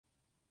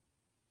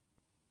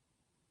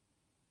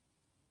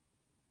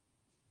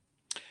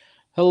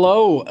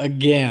Hello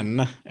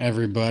again,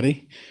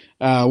 everybody.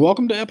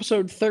 Welcome to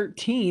episode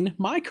 13,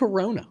 My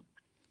Corona,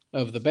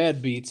 of the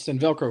Bad Beats and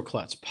Velcro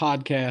Klutz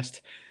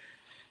podcast.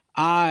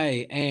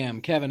 I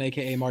am Kevin,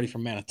 aka Marty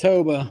from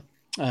Manitoba.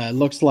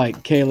 Looks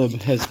like Caleb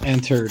has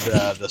entered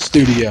the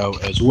studio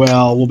as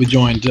well. We'll be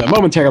joined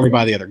momentarily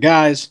by the other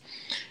guys.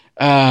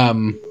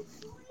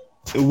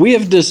 We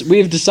have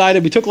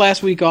decided we took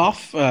last week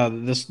off.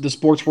 The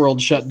sports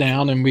world shut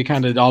down, and we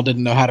kind of all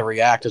didn't know how to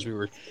react as we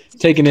were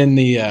taking in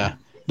the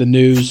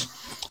news.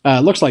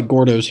 Looks like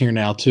Gordo's here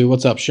now too.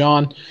 What's up,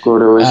 Sean?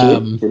 Gordo is here.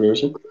 Um, Gordo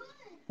is here.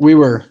 we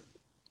were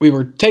we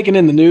were taking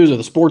in the news of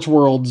the sports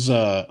world's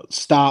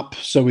stop,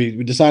 so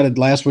we decided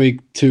last week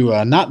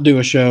to not do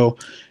a show,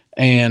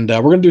 and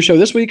we're going to do a show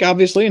this week,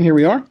 obviously, and here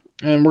we are,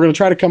 and we're going to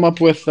try to come up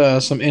with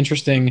some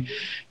interesting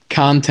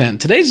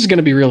content. Today's is going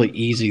to be really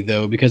easy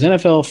though because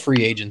NFL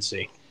free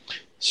agency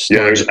Yeah,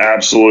 there's started.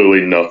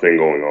 absolutely nothing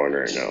going on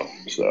right now.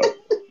 So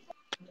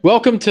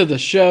Welcome to the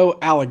show,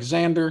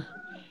 Alexander.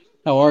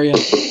 How are you?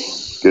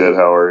 good.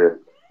 How are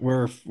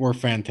you? We're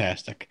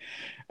fantastic.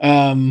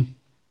 Um,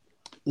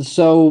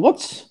 so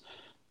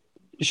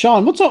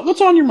Sean? What's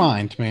on your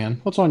mind,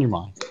 man? What's on your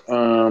mind?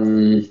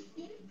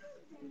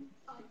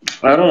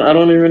 I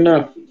don't even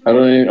know. I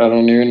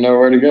don't even know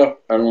where to go.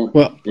 I don't.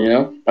 Well,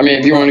 I mean,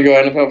 if you well, want to go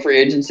NFL free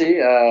agency,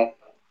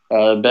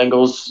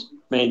 Bengals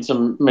made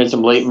some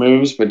late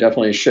moves, but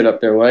definitely shit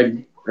up their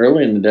leg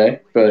early in the day.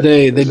 But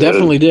they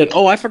definitely Good. did.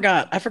 Oh, I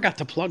forgot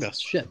to plug us.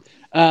 Shit.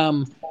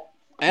 Um,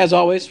 as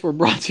always, we're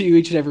brought to you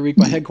each and every week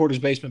by Headquarters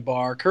Basement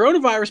Bar.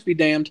 Coronavirus be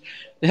damned,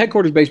 the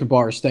Headquarters Basement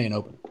Bar is staying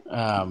open.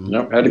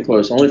 nope, had to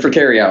close. Only for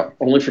carry out.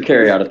 Only for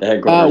carry out at the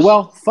headquarters.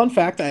 Well, fun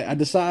fact, I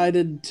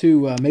decided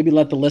to maybe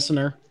let the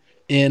listener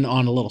in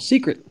on a little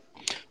secret.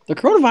 The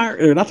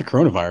coronavirus, or not the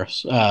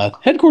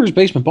coronavirus, Headquarters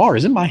Basement Bar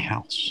is in my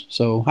house,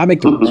 so I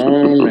make the rules.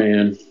 Oh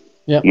man.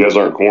 Yep. You guys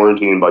aren't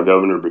quarantined by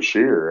Governor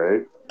Bashir,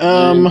 right?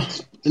 Um,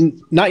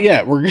 Not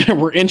yet.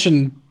 We're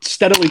inching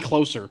steadily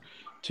closer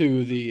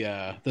to the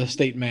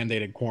state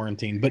mandated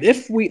quarantine. But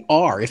if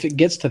it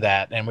gets to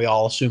that, and we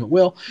all assume it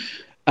will,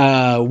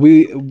 our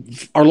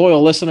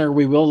loyal listener,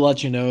 we will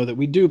let you know that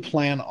we do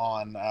plan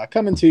on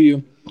coming to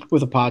you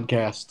with a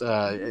podcast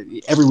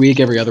every week,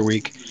 every other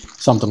week,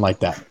 something like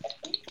that.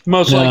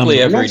 Most likely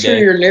I'm every not sure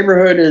day. your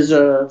neighborhood is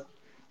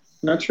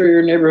not sure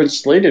your neighborhood's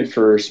slated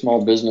for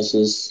small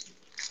businesses.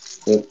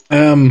 But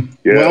Yeah,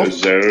 Well,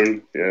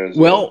 zone. Yeah,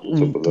 zone. Well,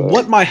 What's up with that?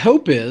 what my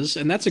hope is,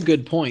 and that's a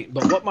good point,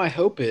 but what my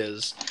hope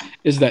is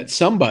that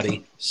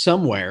somebody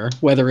somewhere,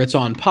 whether it's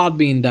on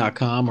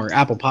podbean.com or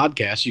Apple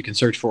Podcasts, you can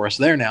search for us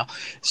there now,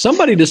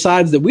 somebody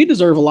decides that we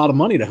deserve a lot of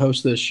money to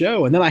host this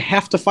show, and then I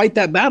have to fight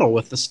that battle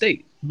with the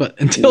state. But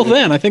until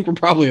then, I think we're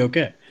probably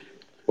okay.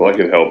 Well, I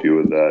can help you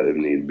with that if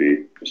need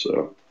be.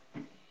 So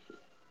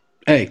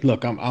Hey,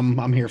 look,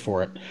 I'm here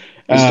for it.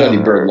 I study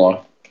Um, bird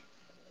law.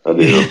 I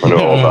do. I know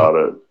all about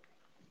it.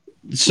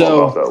 All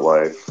so about that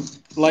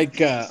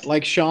life.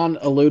 like Sean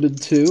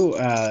alluded to,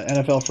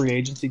 NFL free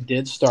agency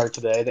did start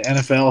today. The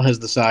NFL has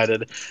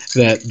decided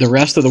that the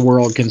rest of the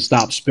world can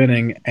stop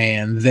spinning,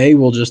 and they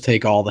will just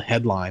take all the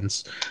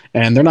headlines,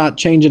 and they're not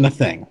changing a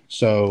thing.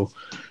 So,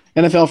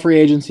 NFL free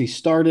agency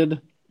started.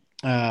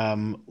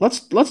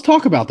 Let's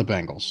talk about the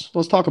Bengals.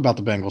 Let's talk about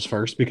the Bengals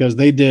first because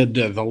they did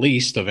the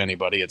least of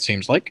anybody. It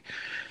seems like.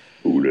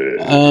 Who did?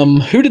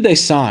 Who did they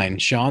sign,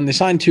 Sean? They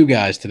signed two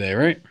guys today,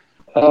 right?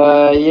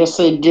 Yes,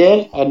 they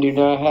did. I do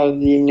not have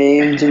the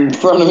names in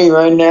front of me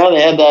right now.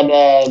 They had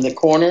that the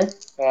corner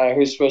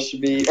who's supposed to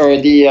be, or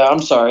the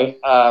I'm sorry,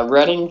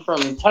 Redding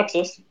from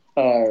Texas,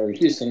 or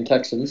Houston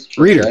Texans,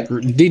 should Reader, say.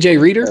 DJ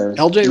Reader, Or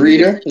LJ Reader.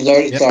 Reader. Is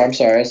that, Yep. Sorry, I'm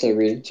sorry. I said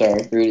Reader.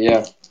 Sorry, Reader.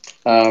 Yeah.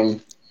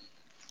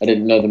 I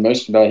didn't know the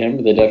most about him,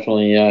 but they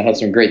definitely had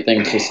some great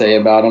things to say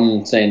about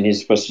him, saying he's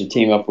supposed to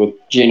team up with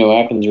Geno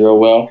Atkins real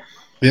well.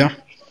 Yeah.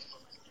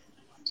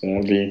 So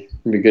it'd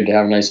be good to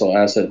have a nice little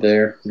asset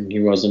there. I mean, he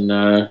wasn't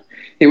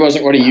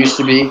what he used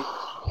to be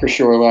for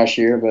sure last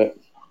year, but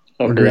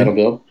hopefully Agreed. that'll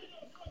build.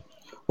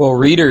 Well,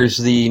 Reader's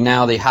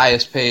now the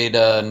highest paid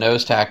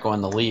nose tackle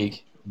in the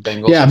league.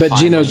 Bengals. Yeah, I have bet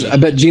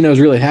finally- Gino's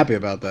really happy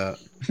about that.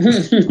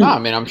 No, I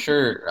mean, I'm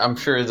sure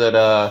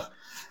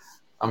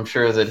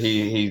that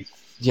he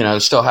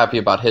is still happy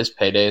about his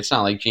payday. It's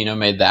not like Gino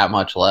made that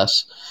much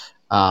less.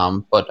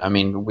 But I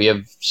mean, we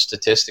have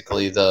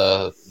statistically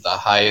the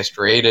highest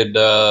rated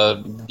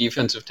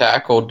defensive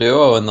tackle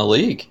duo in the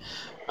league.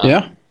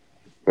 Yeah,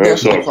 I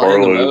saw By far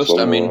the Carlos most. I on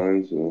the mean-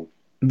 line. So.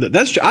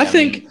 that's true. I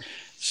think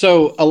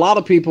so. A lot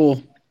of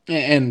people,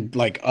 and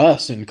like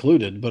us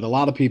included, but a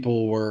lot of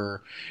people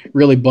were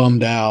really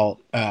bummed out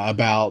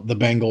about the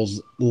Bengals'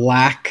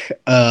 lack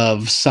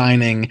of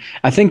signing.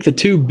 I think the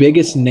two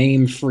biggest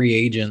name free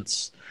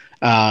agents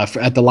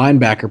at the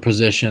linebacker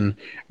position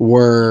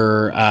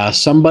were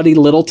somebody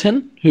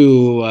Littleton,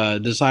 who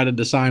decided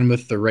to sign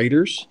with the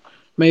Raiders,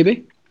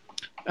 maybe,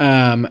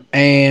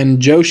 and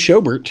Joe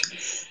Schobert,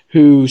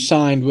 who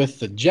signed with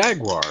the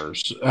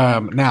Jaguars.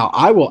 Now,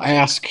 I will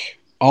ask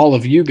all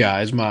of you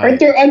guys I'd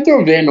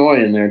throw Van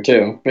Noy in there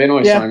too. Van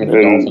Noy Yeah. signed with the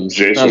And Dolphins.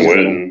 Jason That was a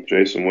good one. Witten.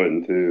 Jason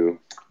Witten, too.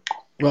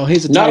 Well,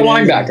 he's a Not a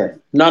tight end. linebacker.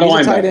 Not a He's a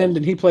linebacker. tight end,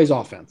 and he plays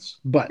offense.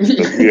 But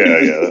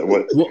Yeah.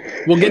 What?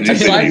 we'll get to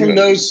Aside him. from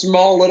those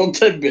small little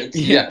tidbits,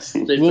 Yeah. yes.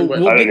 Jason We'll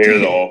Witten. I didn't get to hear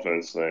the him.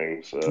 offense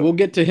thing. So We'll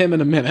get to him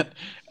in a minute.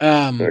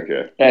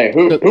 okay. Hey,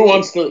 who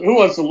wants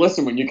to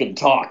listen when you can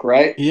talk,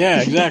 right?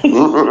 Yeah, exactly.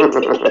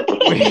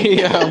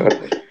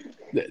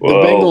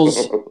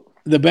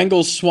 The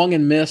Bengals swung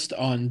and missed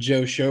on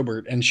Joe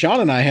Schobert, and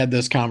Sean and I had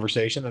this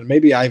conversation, and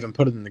maybe I even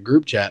put it in the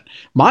group chat.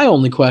 My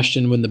only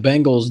question when the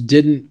Bengals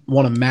didn't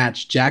want to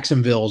match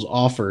Jacksonville's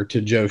offer to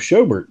Joe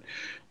Schobert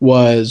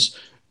was,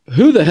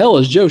 who the hell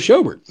is Joe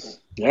Schobert?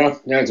 Yeah,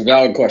 it's a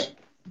valid question.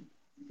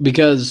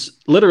 Because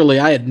literally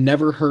I had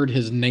never heard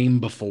his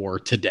name before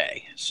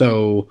today.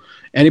 So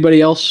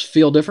anybody else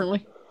feel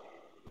differently?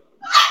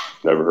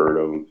 Never heard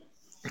of him.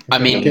 I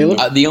mean,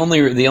 the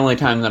only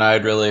time that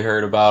I'd really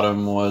heard about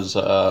him was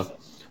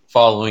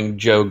following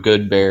Joe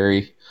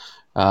Goodberry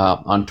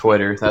on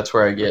Twitter. That's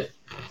where I get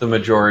the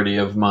majority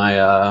of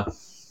my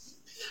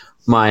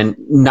my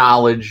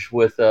knowledge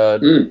with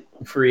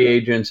free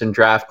agents and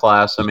draft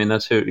class. I mean,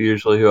 that's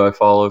usually who I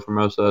follow for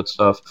most of that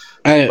stuff.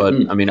 But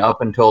I mean,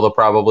 up until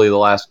probably the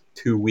last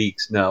 2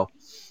 weeks, no,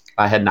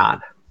 I had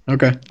not.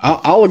 Okay,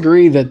 I'll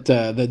agree that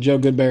that Joe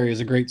Goodberry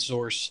is a great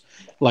source.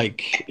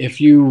 Like,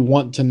 if you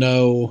want to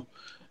know,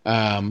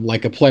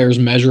 like a player's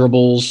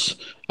measurables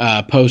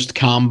post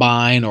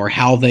combine or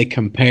how they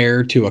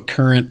compare to a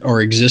current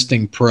or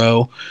existing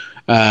pro,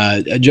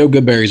 Joe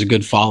Goodberry is a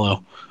good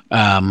follow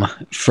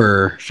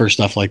for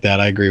stuff like that.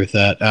 I agree with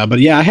that. But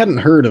yeah, I hadn't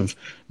heard of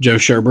Joe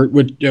Schobert,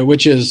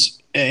 which is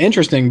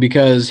interesting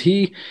because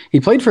he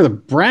played for the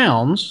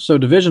Browns, so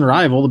division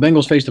rival. The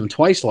Bengals faced him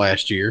twice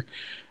last year.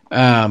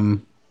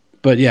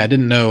 But yeah, I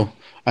didn't know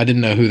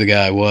who the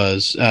guy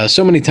was.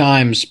 So many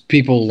times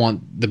people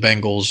want the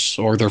Bengals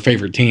or their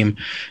favorite team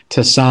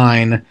to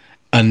sign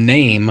a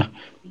name,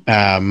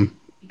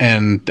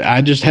 and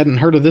I just hadn't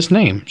heard of this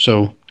name.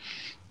 So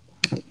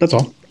that's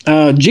all.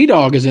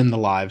 G-Dog is in the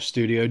live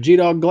studio.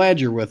 G-Dog, glad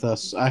you're with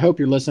us. I hope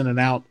you're listening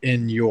out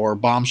in your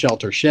bomb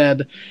shelter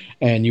shed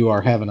and you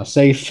are having a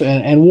safe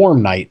and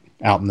warm night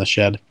out in the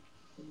shed.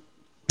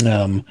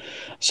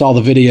 Saw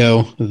the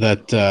video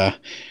that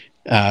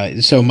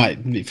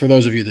for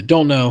those of you that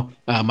don't know,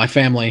 my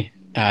family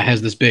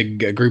has this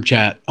big group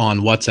chat on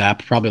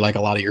WhatsApp, probably like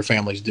a lot of your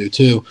families do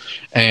too.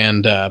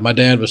 And my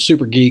dad was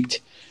super geeked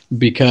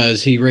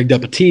because he rigged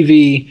up a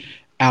TV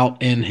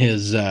out in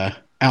his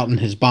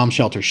bomb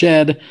shelter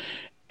shed,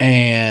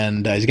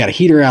 and he's got a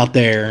heater out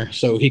there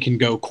so he can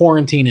go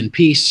quarantine in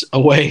peace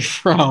away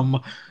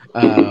from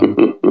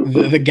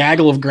the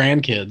gaggle of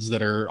grandkids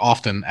that are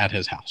often at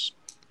his house.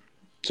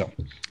 So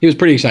he was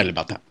pretty excited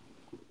about that.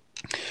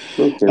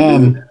 What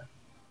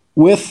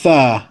was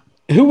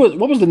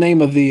the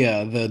name of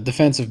the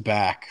defensive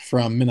back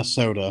from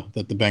Minnesota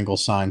that the Bengals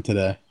signed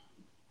today?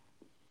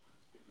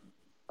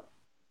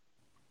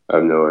 I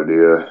have no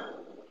idea.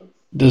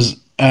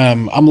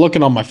 I'm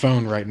looking on my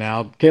phone right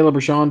now. Caleb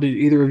or Sean, do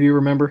either of you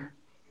remember?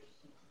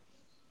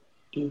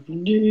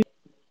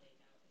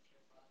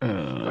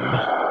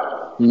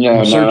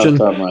 No, searching.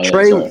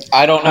 Trey.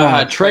 I don't know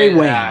how Trey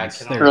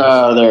Waynes.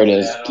 There it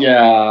is.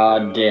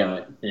 God damn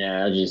it!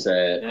 Yeah, how'd you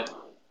say it?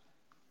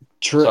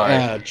 Trey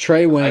I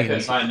Waynes.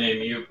 couldn't find the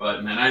mute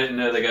button, and I didn't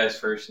know the guy's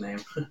first name.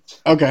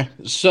 Okay,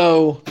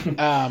 so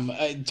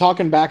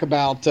talking back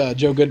about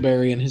Joe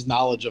Goodberry and his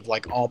knowledge of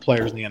like all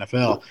players in the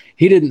NFL,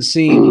 he didn't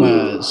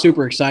seem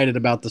super excited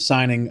about the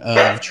signing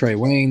of Trey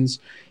Waynes.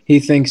 He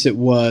thinks it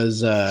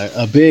was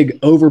a big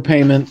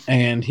overpayment,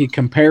 and he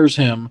compares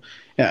him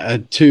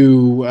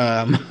to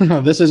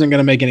this isn't going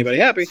to make anybody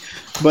happy,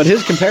 but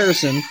his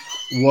comparison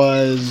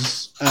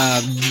was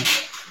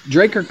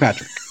Dre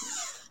Kirkpatrick.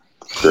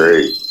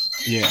 Great.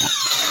 Yeah.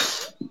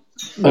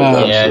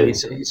 He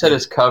said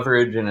his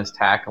coverage and his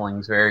tackling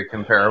is very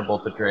comparable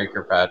to Dre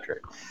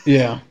Kirkpatrick.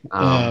 Yeah.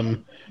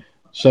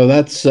 So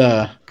that's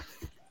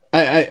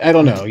I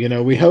don't know. You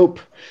know, we hope.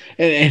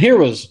 And here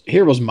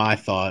was my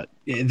thought.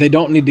 They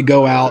don't need to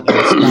go out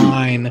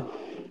and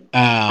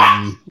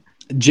sign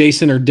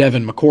Jason or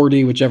Devin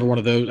McCourty, whichever one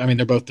of those. I mean,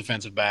 they're both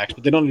defensive backs,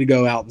 but they don't need to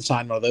go out and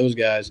sign one of those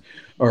guys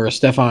or a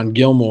Stephon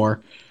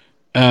Gilmore.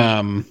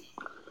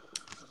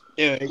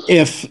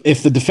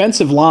 If the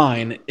defensive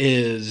line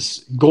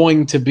is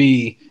going to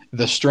be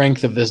the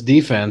strength of this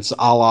defense,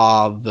 a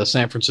la the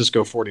San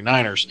Francisco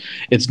 49ers,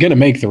 it's going to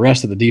make the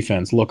rest of the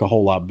defense look a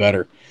whole lot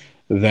better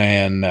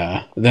than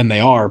they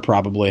are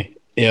probably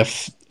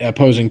if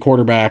opposing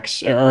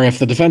quarterbacks or if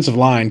the defensive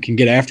line can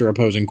get after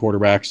opposing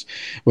quarterbacks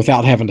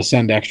without having to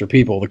send extra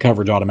people, the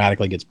coverage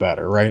automatically gets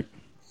better, right?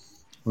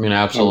 I mean,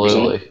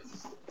 absolutely.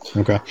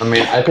 Okay. I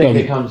mean, I think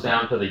it comes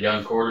down to the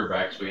young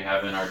quarterbacks we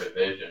have in our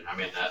division. I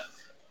mean, that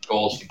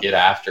goal is to get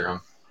after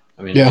them.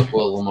 I mean, look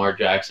what Lamar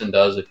Jackson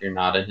does if you're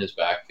not in his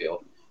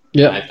backfield.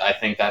 Yeah, I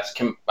think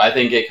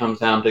it comes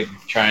down to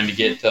trying to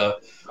get to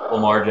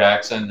Lamar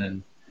Jackson,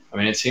 and I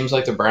mean, it seems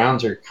like the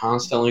Browns are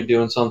constantly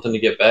doing something to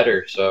get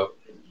better. So,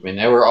 I mean,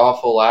 they were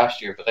awful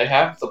last year, but they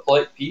have the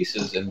play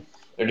pieces, and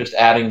they're just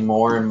adding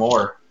more and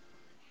more.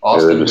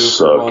 Austin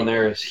Hooper going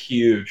there is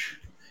huge.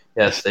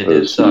 Yes, they That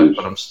did is suck, huge.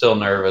 but I'm still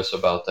nervous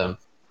about them.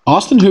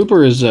 Austin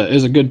Hooper is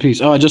a good piece.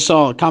 Oh, I just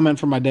saw a comment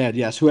from my dad.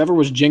 Yes, whoever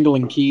was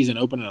jingling keys and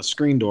opening a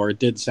screen door, it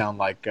did sound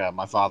like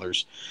my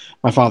father's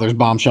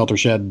bomb shelter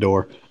shed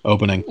door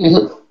opening.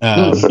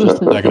 Just a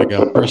second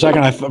ago. For a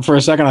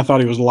second, I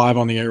thought he was live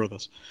on the air with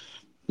us.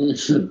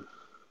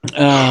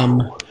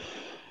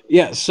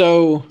 Yeah.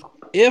 So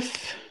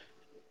if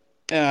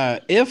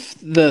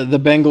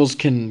the Bengals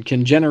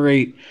can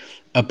generate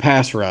a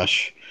pass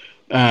rush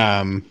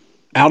out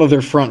of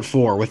their front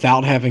four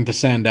without having to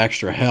send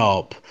extra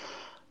help,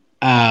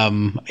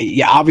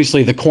 yeah,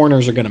 obviously the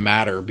corners are going to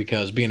matter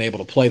because being able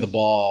to play the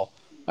ball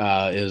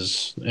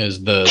is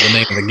the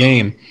name of the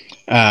game.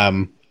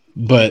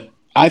 But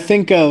I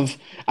think of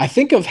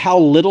how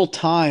little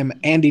time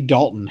Andy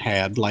Dalton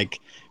had, like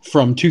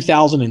from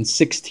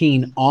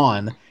 2016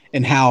 on,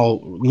 and how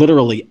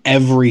literally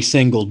every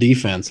single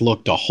defense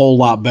looked a whole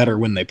lot better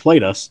when they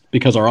played us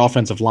because our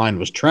offensive line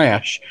was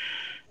trash.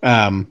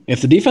 If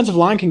the defensive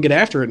line can get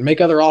after it and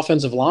make other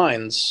offensive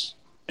lines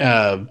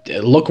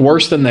look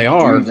worse than they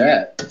are, Do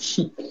that.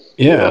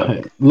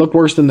 yeah, look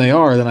worse than they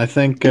are, then I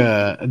think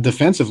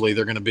defensively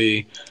they're going to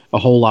be a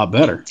whole lot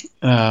better.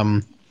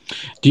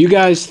 Do you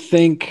guys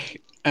think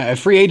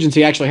free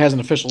agency actually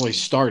hasn't officially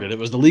started? It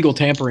was the legal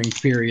tampering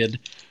period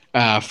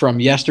from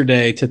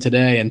yesterday to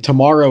today, and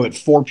tomorrow at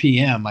 4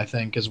 p.m. I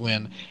think is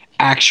when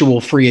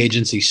actual free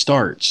agency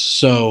starts.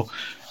 So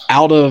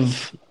out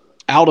of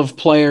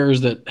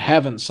players that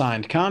haven't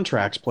signed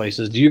contracts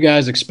places, do you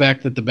guys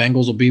expect that the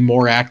Bengals will be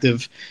more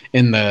active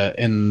in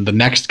the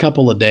next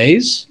couple of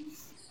days?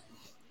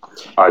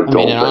 I mean,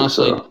 don't and think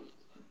honestly, so.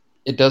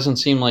 it doesn't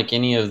seem like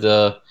any of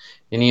the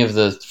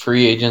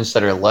free agents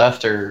that are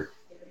left are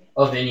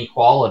of any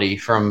quality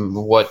from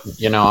what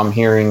I'm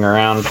hearing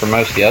around from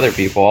most of the other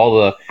people. All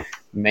the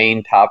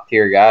main top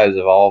tier guys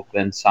have all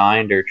been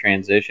signed or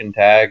transition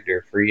tagged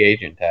or free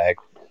agent tagged.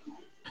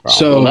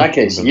 So in that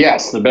case,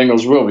 yes, the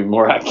Bengals will be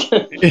more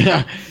active.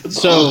 yeah.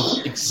 So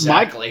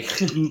Exactly.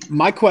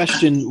 my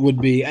question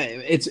would be,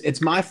 it's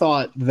my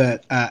thought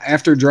that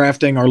after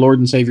drafting our Lord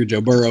and Savior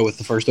Joe Burrow with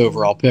the first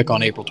overall pick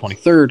on April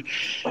 23rd,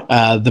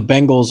 the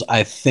Bengals,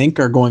 I think,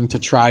 are going to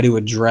try to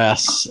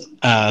address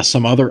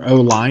some other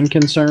O-line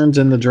concerns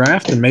in the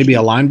draft and maybe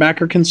a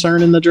linebacker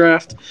concern in the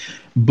draft.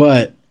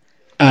 But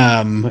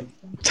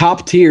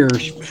top tier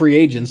free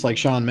agents, like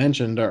Sean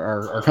mentioned,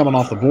 are coming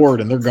off the board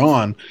and they're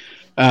gone.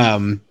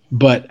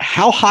 But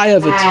how high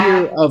of a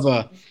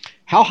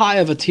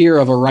tier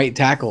of a right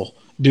tackle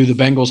do the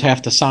Bengals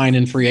have to sign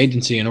in free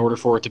agency in order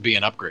for it to be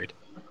an upgrade?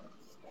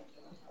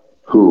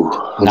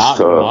 That's Not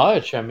tough.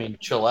 much. I mean,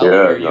 Chilelli, Yeah,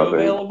 are you nothing.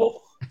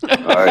 available?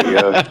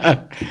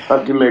 Yeah,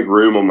 I can make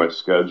room on my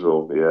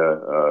schedule.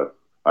 Yeah,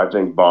 I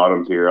think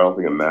bottom tier. I don't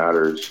think it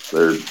matters.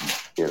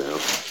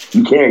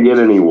 You can't get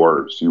any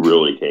worse. You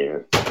really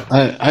can't.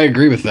 I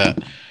agree with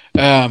that.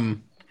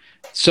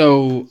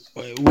 So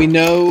we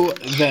know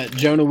that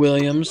Jonah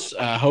Williams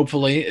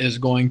hopefully is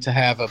going to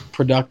have a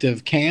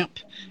productive camp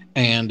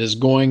and is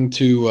going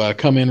to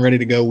come in ready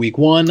to go week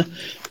one.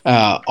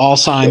 All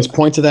signs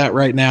point to that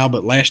right now,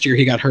 but last year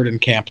he got hurt in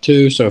camp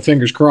too, so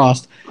fingers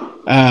crossed.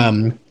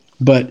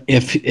 But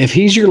if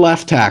he's your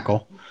left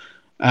tackle,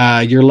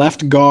 your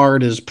left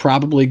guard is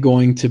probably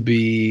going to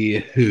be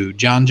who?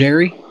 John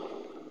Jerry?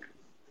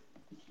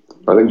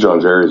 I think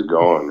John Jerry's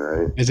gone,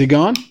 right? Is he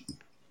gone?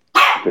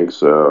 I think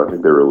so. I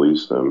think they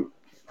released him.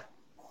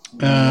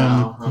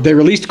 They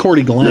released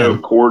Cordy Glenn. No,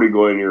 Cordy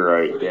Glenn, you're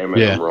right. Damn it,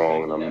 Yeah. I'm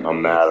wrong, and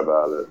I'm mad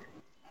about it.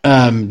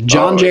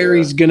 John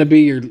Jerry's going to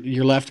be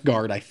your left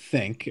guard, I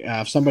think.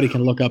 If somebody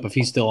can look up if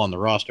he's still on the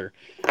roster.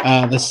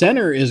 The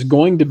center is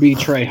going to be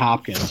Trey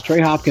Hopkins. Trey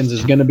Hopkins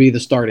is going to be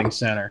the starting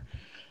center.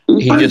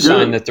 He just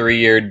signed the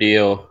 3-year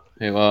deal.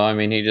 Well, I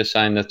mean, he just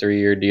signed the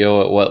 3-year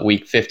deal at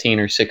week 15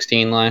 or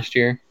 16 last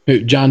year?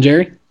 Who, John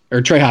Jerry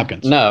or Trey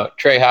Hopkins? No,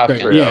 Trey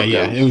Hopkins. Trey Yeah.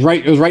 Hopkins. It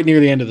was right near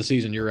the end of the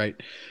season. You're right.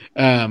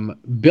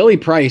 Billy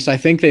Price, I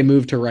think they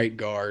moved to right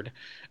guard.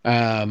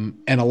 And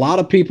a lot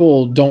of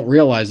people don't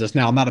realize this.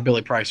 Now, I'm not a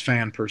Billy Price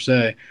fan per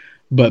se,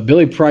 but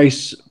Billy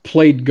Price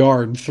played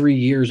guard 3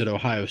 years at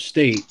Ohio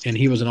State, and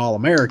he was an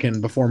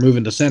All-American before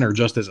moving to center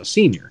just as a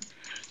senior.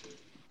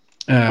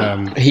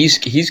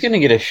 He's going to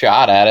get a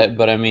shot at it,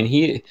 but I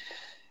mean,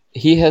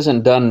 he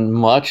hasn't done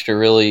much to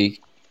really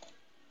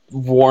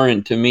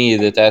warrant to me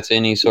that that's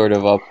any sort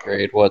of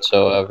upgrade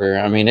whatsoever.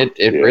 I mean, it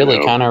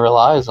really kind of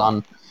relies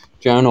on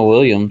Jonah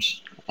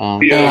Williams.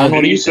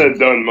 And he said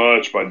done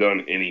much by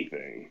done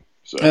anything.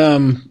 So.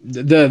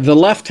 The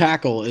left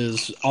tackle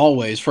is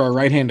always, for a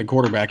right-handed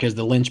quarterback, is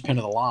the linchpin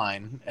of the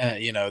line.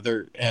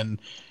 And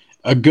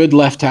a good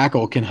left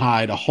tackle can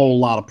hide a whole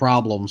lot of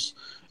problems.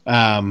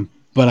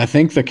 But I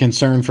think the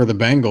concern for the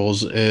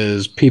Bengals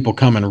is people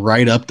coming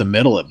right up the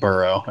middle at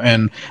Burrow,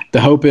 and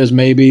the hope is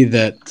maybe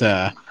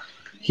that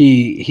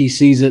he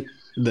sees it,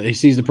 that he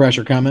sees the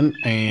pressure coming,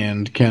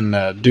 and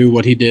can do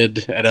what he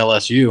did at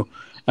LSU.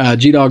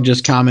 G-Dog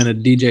just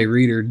commented DJ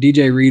Reader.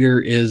 DJ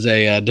Reader is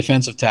a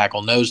defensive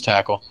tackle, nose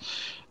tackle.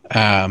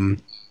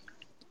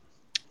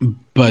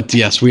 But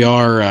yes, we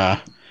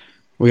are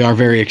we are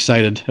very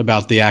excited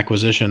about the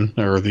acquisition,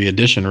 or the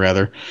addition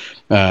rather,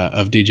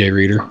 of DJ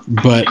Reader.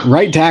 But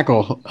right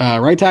tackle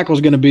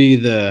is going to be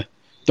the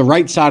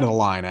right side of the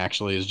line.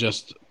 Actually,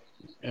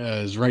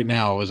 is right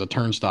now is a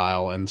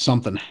turnstile, and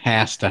something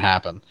has to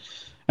happen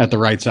at the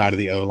right side of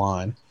the O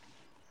line.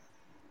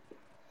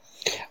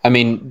 I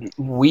mean,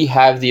 we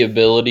have the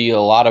ability. A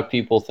lot of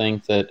people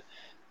think that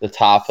the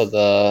top of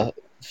the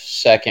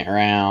second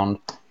round,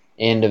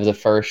 end of the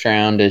first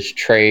round is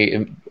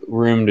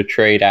room to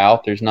trade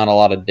out. There's not a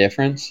lot of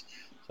difference.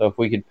 So if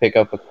we could pick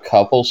up a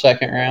couple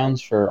second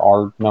rounds for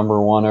our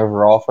number 1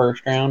 overall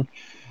first round,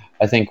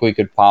 I think we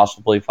could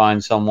possibly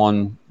find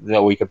someone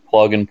that we could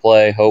plug and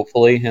play,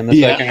 hopefully, in the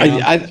second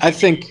round. I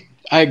think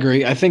I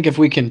agree. I think if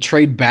we can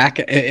trade back,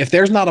 if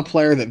there's not a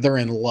player that they're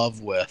in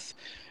love with,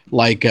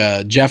 like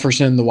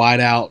Jefferson, the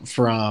wideout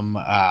from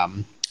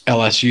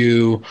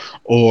LSU,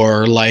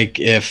 or like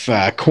if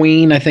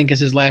Queen, I think is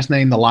his last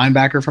name, the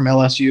linebacker from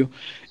LSU,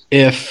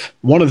 if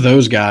one of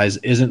those guys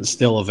isn't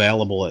still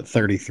available at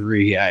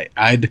 33,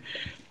 I'd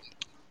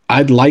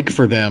like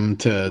for them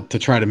to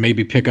try to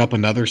maybe pick up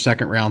another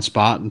second round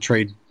spot and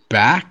trade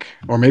back,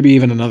 or maybe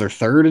even another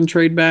third and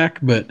trade back.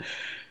 But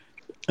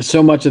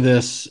so much of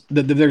this,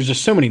 there's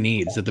just so many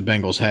needs that the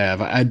Bengals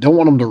have. I don't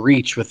want them to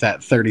reach with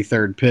that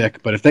 33rd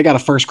pick, but if they got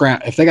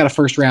a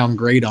first round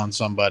grade on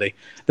somebody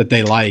that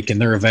they like and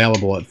they're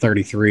available at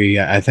 33,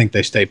 I think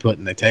they stay put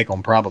and they take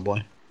them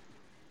probably.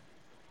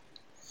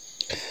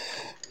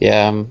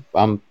 Yeah,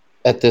 I'm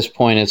at this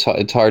point.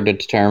 It's hard to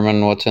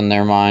determine what's in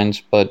their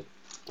minds, but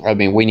I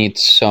mean, we need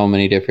so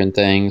many different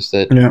things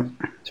that,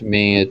 to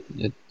me,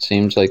 it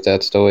seems like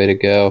that's the way to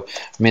go.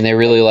 I mean, they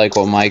really like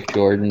what Mike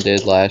Jordan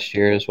did last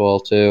year as well,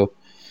 too.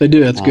 They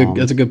do. That's good.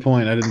 That's a good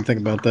point. I didn't think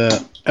about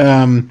that.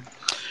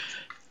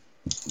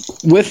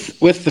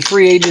 With the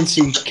free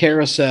agency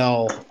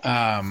carousel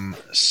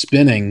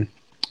spinning,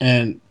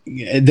 and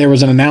there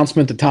was an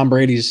announcement that Tom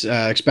Brady's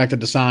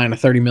expected to sign a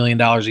 $30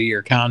 million a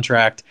year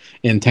contract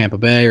in Tampa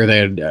Bay, or they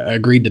had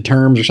agreed to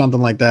terms or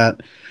something like that.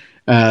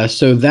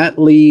 So that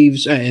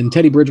leaves, and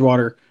Teddy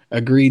Bridgewater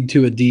agreed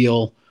to a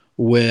deal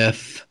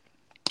with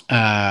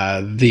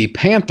the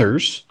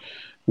Panthers,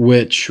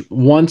 which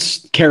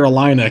once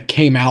Carolina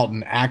came out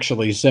and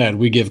actually said,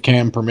 we give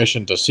Cam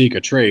permission to seek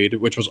a trade,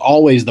 which was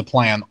always the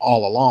plan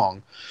all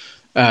along.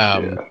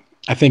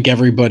 I think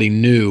everybody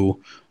knew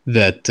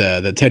that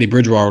Teddy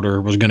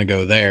Bridgewater was going to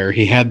go there.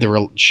 He had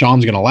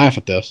Sean's going to laugh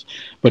at this,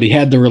 but he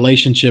had the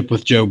relationship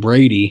with Joe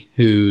Brady,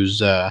 who's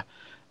the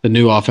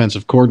new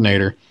offensive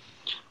coordinator.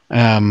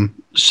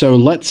 So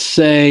let's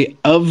say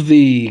of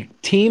the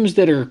teams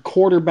that are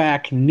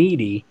quarterback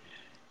needy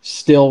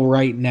still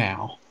right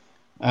now,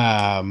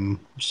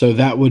 so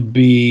that would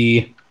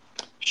be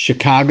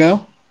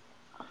Chicago.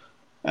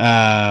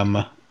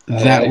 That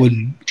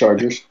would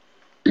Chargers.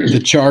 The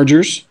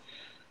Chargers.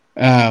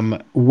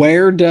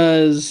 Where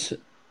does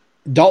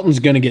Dalton's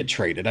going to get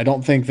traded? I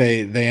don't think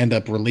they end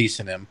up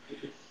releasing him.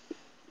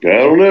 I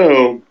don't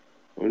know.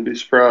 I wouldn't be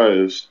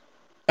surprised.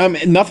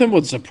 Nothing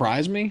would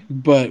surprise me,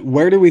 but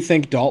where do we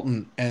think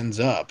Dalton ends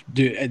up?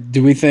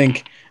 Do we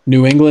think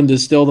New England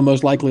is still the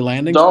most likely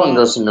landing Dalton spot?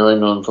 goes to New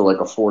England for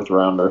like a 4th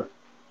rounder.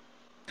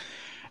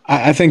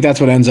 I think that's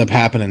what ends up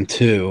happening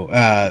too.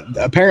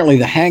 Apparently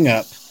the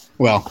hang-up,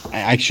 well,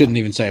 I shouldn't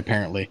even say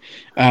apparently.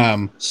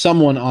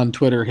 Someone on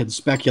Twitter had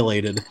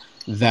speculated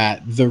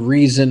that the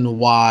reason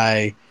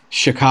why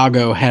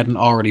Chicago hadn't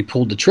already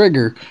pulled the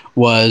trigger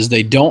was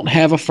they don't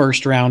have a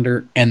first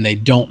rounder and they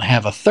don't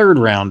have a third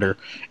rounder,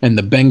 and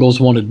the Bengals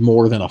wanted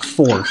more than a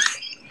fourth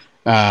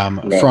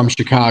from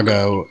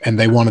Chicago, and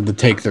they wanted to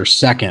take their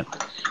second,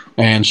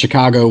 and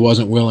Chicago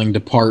wasn't willing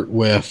to part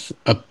with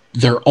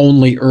their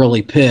only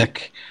early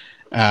pick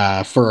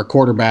for a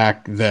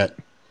quarterback that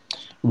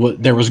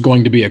there was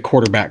going to be a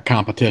quarterback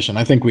competition.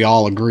 I think we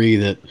all agree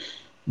that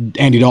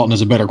Andy Dalton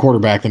is a better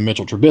quarterback than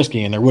Mitchell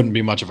Trubisky, and there wouldn't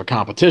be much of a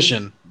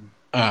competition.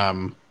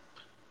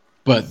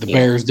 But the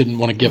Bears didn't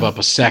want to give up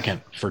a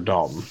second for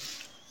Dalton.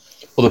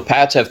 Well, the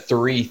Pats have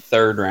 3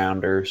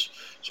 third-rounders,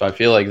 so I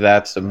feel like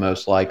that's the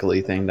most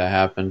likely thing to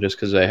happen just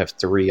because they have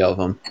 3 of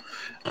them.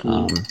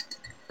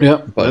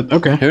 But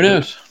okay. Who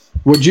knows?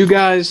 Would you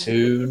guys?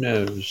 Who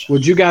knows?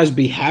 Would you guys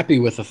be happy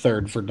with a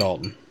third for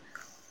Dalton?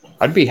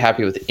 I'd be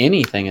happy with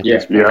anything at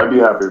this point. Yeah, I'd be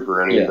happy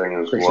for anything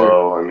as well.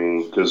 Sure. I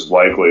mean, because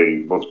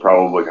likely what's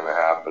probably going to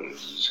happen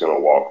is he's going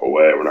to walk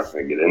away. We're not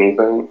going to get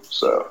anything.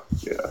 So,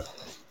 yeah.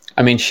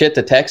 I mean, shit,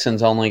 the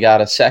Texans only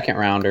got a second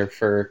rounder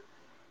for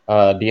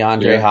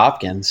DeAndre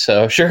Hopkins.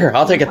 So, sure,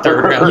 I'll take a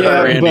third rounder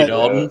for Andy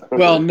Dalton.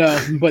 Well, no,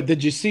 but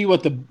did you see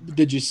what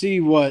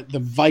the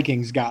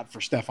Vikings got for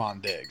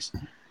Stephon Diggs?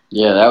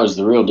 Yeah, that was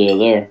the real deal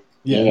there.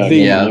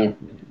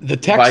 The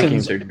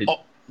Texans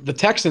the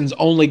Texans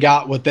only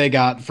got what they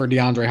got for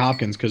DeAndre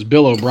Hopkins because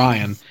Bill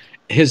O'Brien,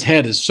 his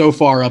head is so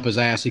far up his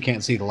ass he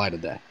can't see the light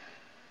of day.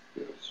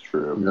 That's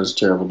true. That's a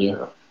terrible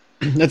deal.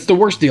 That's the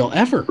worst deal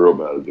ever. Real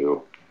bad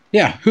deal.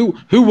 Yeah, who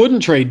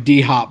wouldn't trade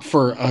D-Hop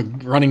for a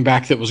running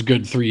back that was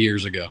good 3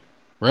 years ago,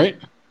 right?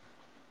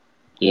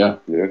 Yeah.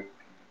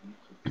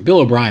 Bill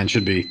O'Brien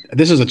should be.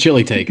 This is a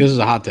chilly take. This is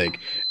a hot take.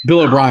 Bill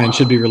O'Brien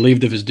should be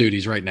relieved of his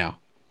duties right now.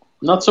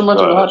 Not so much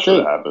of a hot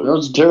take. That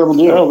was a terrible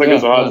deal. I don't think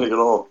it's a hot take at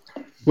all.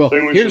 Well, I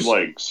think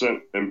we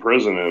should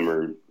imprison him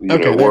or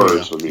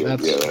worse. Would be,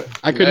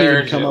 I couldn't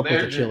even come up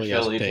with a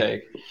chilly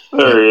take.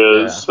 There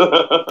he is.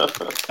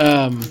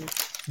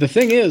 The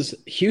thing is,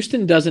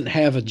 Houston doesn't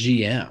have a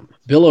GM.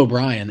 Bill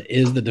O'Brien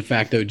is the de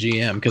facto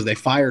GM because they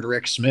fired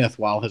Rick Smith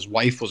while his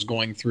wife was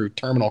going through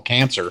terminal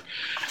cancer.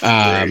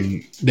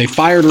 They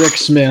fired Rick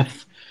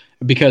Smith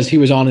because he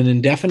was on an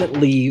indefinite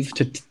leave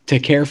to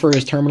care for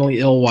his terminally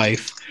ill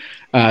wife.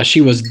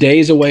 She was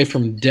days away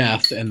from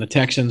death, and the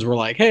Texans were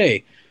like,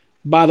 hey,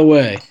 by the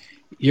way,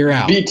 you're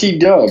out. BT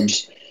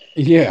Dubs.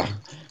 Yeah.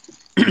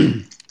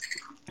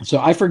 So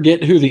I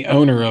forget who the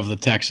owner of the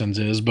Texans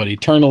is, but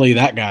eternally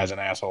that guy's an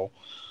asshole.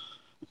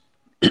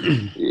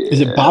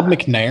 Is it Bob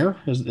McNair?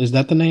 Is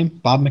that the name?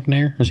 Bob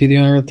McNair? Is he the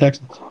owner of the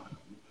Texans?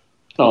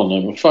 Oh,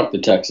 no. Fuck the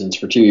Texans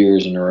for 2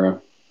 years in a row.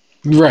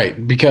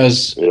 Right,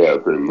 because... Yeah,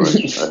 pretty much.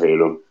 I hate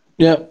them.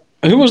 Yeah.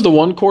 Who was the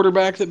one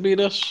quarterback that beat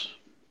us?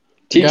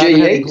 TJ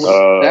Yates?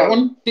 That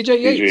one?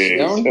 TJ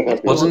Yates. That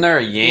one? Wasn't there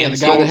a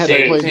Yates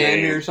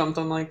or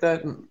something like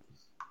that?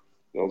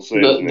 Don't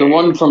say the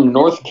one from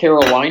North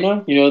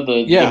Carolina?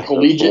 The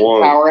collegiate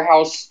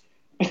powerhouse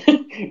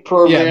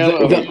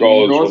program of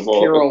North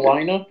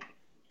Carolina?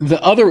 The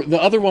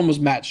other one was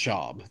Matt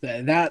Schaub.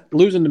 That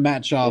losing to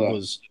Matt Schaub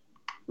was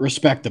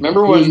respectable.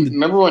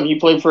 Remember when he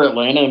played for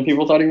Atlanta and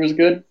people thought he was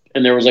good,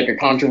 and there was like a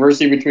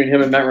controversy between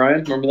him and Matt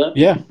Ryan? Remember that?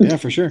 Yeah,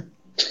 for sure.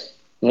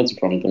 That's a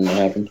funny thing that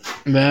happened.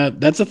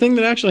 That's a thing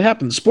that actually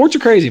happened. Sports are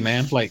crazy,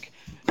 man. Like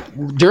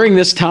during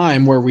this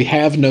time where we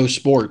have no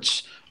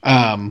sports,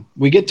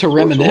 we get to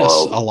reminisce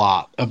a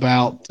lot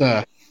about.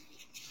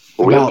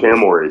 We have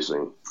camel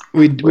racing.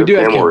 We do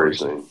have camel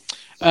racing.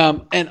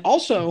 And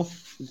also.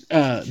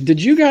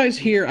 Did you guys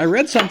hear? I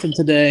read something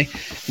today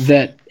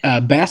that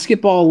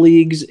basketball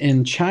leagues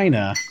in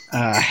China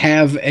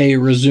have a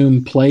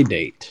resume play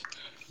date.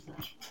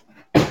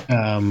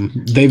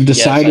 They've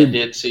decided.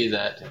 Yes, I did see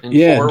that. In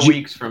 4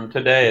 weeks from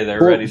today,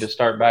 they're ready to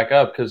start back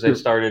up because they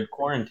started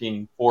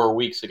quarantine 4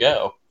 weeks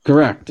ago.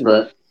 Correct.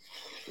 Right.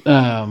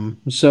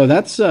 So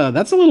that's a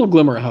little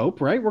glimmer of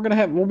hope, right?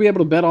 We'll be able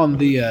to bet on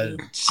the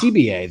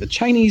CBA, the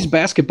Chinese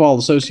Basketball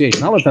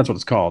Association. I don't know if that's what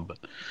it's called, but.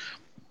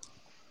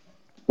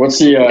 What's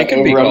the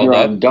over-under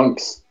on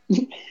dunks?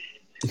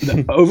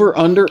 The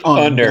over-under on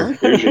under.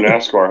 Here's your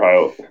NASCAR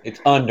highlight. It's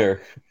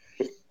under.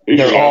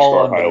 They're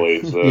all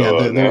highlights. They're all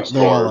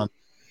under.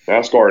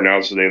 NASCAR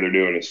announced today they're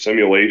doing a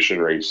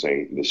simulation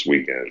racing this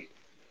weekend.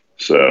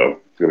 So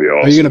it's going to be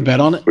awesome. Are you going to bet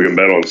on it? We can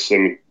bet on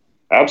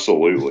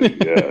Absolutely,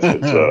 yeah.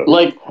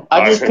 It's,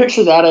 I just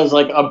picture that as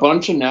like a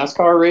bunch of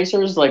NASCAR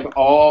racers, like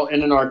all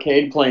in an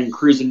arcade playing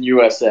Cruis'n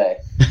USA.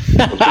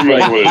 That's pretty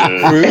much what it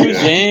is.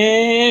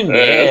 Cruis'n,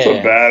 That's a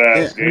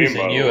badass game,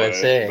 by the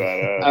USA.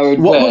 way. I would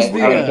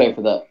pay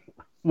for that.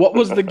 What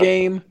was the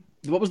game?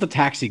 What was the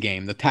taxi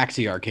game? The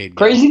taxi arcade game?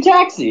 Crazy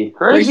Taxi.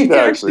 Crazy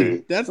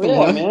Taxi. That's the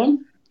one.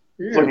 Man.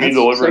 It's like me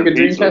delivering a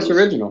Dreamcast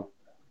original.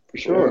 For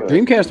sure.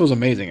 Dreamcast was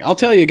amazing. I'll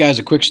tell you guys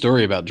a quick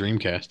story about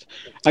Dreamcast.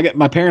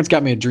 My parents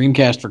got me a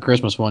Dreamcast for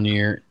Christmas one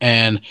year,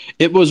 and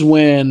it was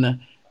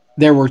when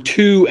there were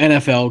 2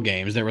 NFL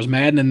games. There was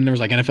Madden, and there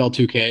was like NFL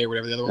 2K or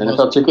whatever the other one was.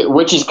 NFL 2K,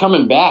 which is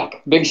coming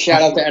back. Big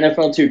shout out to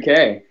NFL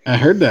 2K. I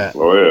heard that.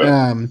 Oh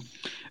yeah.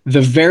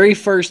 The very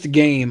first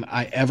game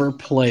I ever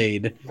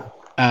played,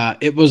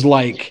 it was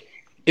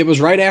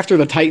right after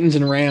the Titans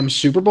and Rams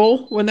Super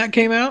Bowl when that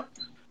came out.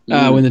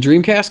 When the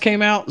Dreamcast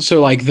came out.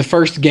 So, like, the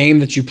first game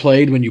that you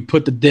played when you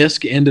put the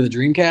disc into the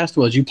Dreamcast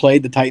was you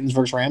played the Titans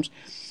versus Rams.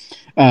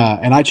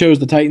 And I chose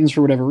the Titans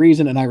for whatever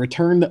reason, and I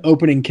returned the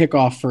opening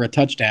kickoff for a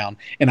touchdown,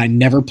 and I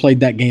never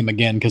played that game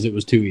again because it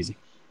was too easy.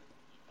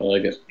 I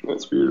like it.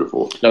 That's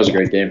beautiful. That was a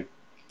great game.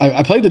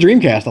 I played the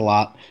Dreamcast a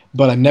lot,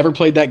 but I never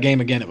played that game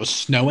again. It was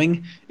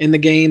snowing in the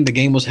game. The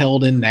game was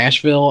held in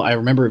Nashville. I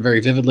remember it very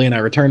vividly, and I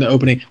returned the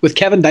opening with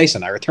Kevin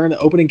Dyson. I returned the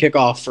opening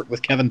kickoff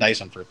with Kevin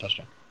Dyson for a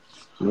touchdown.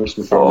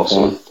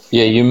 Awesome.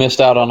 Yeah, you missed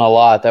out on a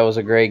lot. That was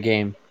a great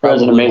game. That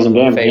was an amazing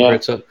game.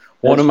 Favorites. Yeah.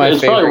 One of my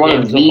favorite probably one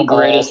games of the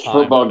greatest all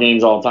time. football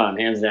games all time,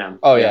 hands down.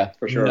 Oh yeah,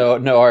 for sure.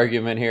 No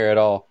argument here at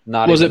all.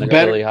 Not Was even it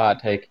better? a really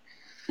hot take.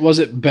 Was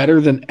it better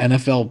than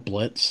NFL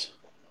Blitz?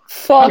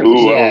 Fuck Ooh,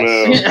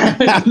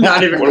 yes.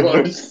 Not even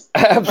close.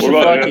 What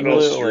about NFL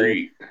Absolutely.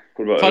 Street?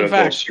 What about Fun NFL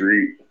fact.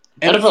 Street?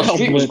 NFL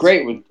Street was Blitz.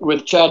 great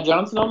with Chad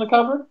Johnson on the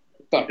cover.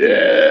 Fuck.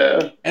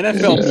 Yeah.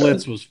 NFL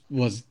Blitz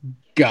was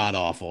god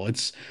awful.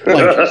 It's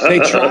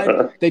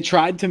like they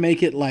tried to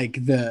make it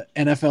like the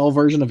NFL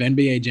version of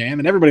NBA Jam,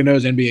 and everybody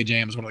knows NBA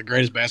Jam is one of the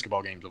greatest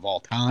basketball games of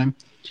all time.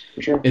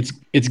 For sure.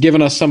 It's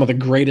given us some of the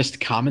greatest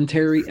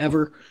commentary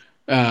ever.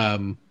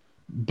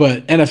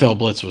 But NFL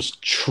Blitz was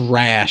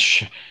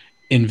trash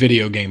in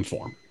video game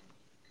form.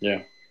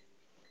 Yeah.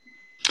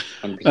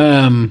 All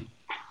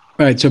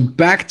right, so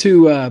back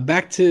to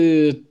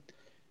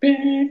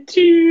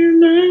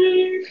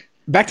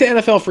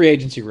NFL free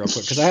agency real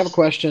quick because I have a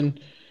question.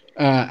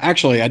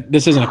 Actually,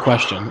 this isn't a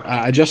question.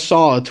 I just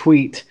saw a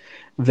tweet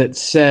that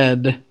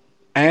said,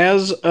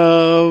 as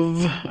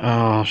of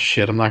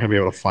I'm not gonna be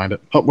able to find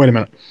it. Oh, wait a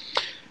minute.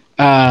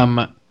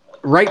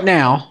 Right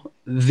now,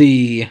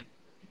 the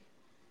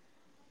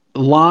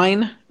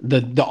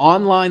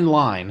online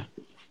line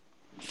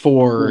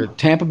for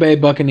Tampa Bay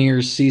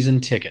Buccaneers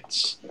season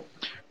tickets.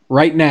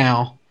 Right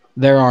now,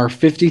 there are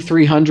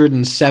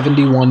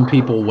 5,371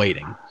 people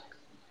waiting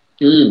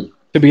to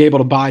be able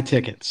to buy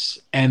tickets.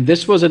 And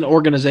this was an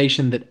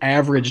organization that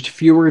averaged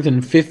fewer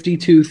than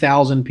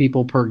 52,000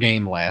 people per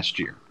game last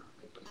year.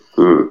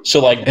 So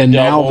like, And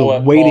now the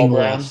double waiting Paul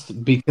Brown?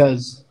 list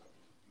because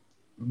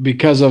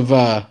of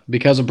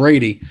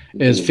Brady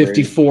is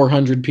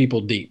 5,400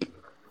 people deep.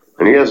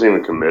 And he hasn't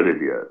even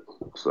committed yet.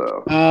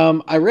 So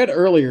I read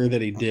earlier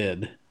that he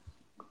did.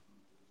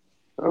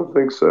 I don't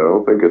think so. I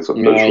don't think it's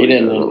official. No, he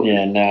didn't.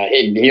 Yeah, no.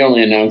 He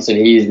only announced that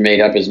he's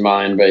made up his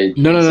mind, but he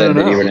said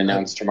that he would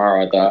announce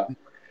tomorrow, I thought.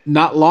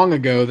 Not long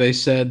ago, they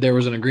said there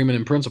was an agreement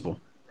in principle.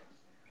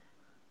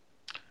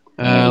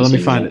 Let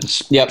me find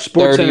it. Yep,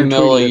 Sports 30 Center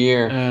mil a tweeted it.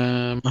 year.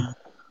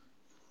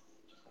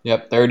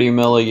 Yep, 30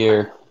 mil a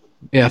year.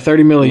 Yeah,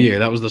 30 mil a year.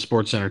 That was the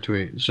Sports Center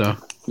tweet. So.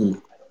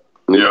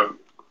 Yeah.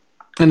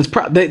 And it's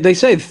they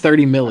say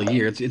 30 mil a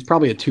year. It's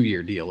probably a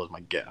 2-year deal, is my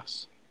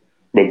guess.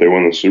 But they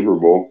won the Super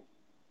Bowl.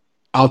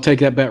 I'll take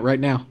that bet right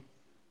now.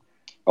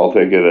 I'll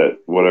take it at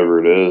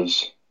whatever it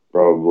is.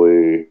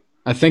 Probably.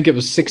 I think it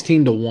was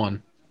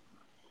 16-1.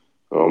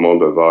 I'm on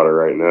Bovada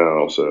right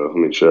now, so let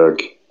me check.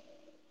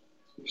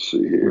 Let's see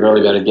here. You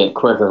really got to get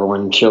quicker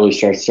when Chili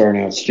starts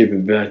throwing out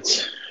stupid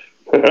bets.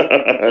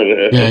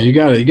 Yeah, you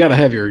gotta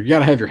have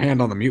your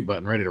hand on the mute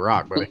button, ready to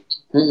rock, buddy.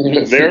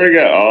 They already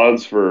got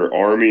odds for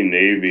Army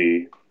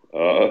Navy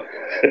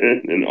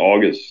in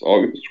August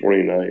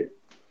 29th.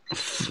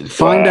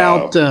 Find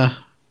out.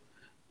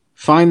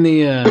 Find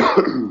the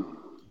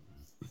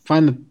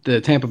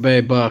Tampa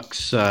Bay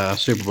Bucks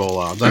Super Bowl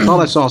odds. I thought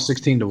I saw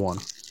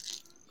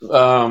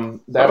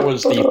 16-1. That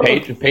was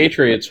the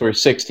Patriots were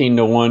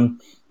 16-1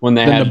 when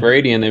they had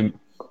Brady, and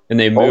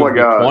they moved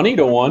to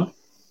 20-1.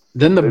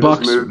 Then the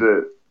Bucks moved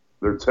it.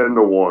 They're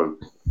 10-1.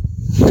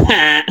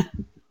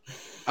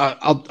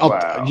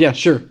 Wow. Yeah,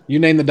 sure. You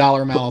name the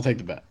dollar amount, I'll take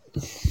the bet.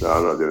 No,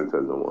 I'm not doing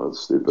 10-1. It's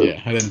stupid.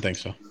 Yeah, I didn't think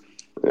so.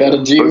 Yeah.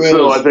 But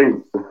still, I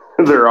think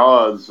their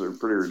odds are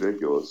pretty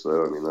ridiculous.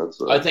 So I mean,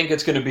 that's. I think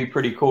it's going to be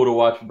pretty cool to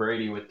watch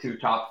Brady with 2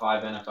 top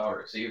 5 NFL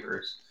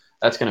receivers.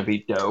 That's going to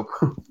be dope.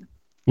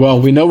 Well,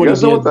 we know what you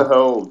guys know what the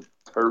hell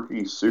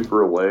turkey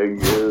super leg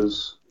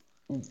is.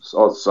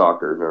 Oh, it's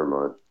soccer. Never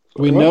mind.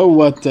 We know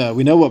what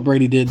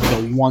Brady did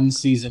the one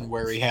season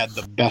where he had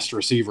the best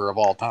receiver of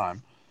all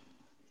time.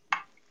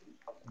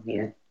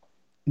 Yeah.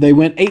 They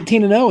went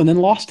 18-0 and then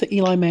lost to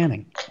Eli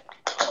Manning.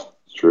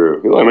 It's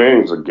true. Eli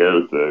Manning's a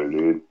goat, though,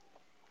 dude.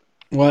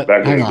 What?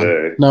 Back Hang in on. the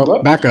day. No,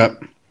 what? Back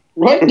up.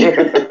 What?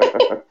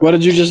 What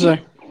did you just say?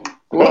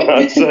 What?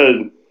 I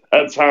said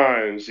at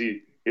times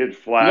he had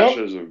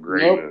flashes of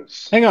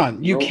greatness. Hang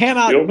on. You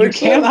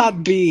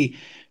cannot be.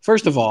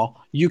 First of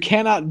all, you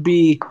cannot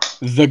be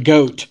the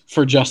GOAT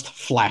for just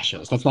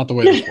flashes. That's not the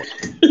way this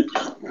works.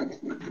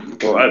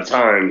 Well, at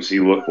times he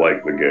looked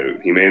like the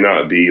GOAT. He may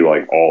not be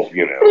like all,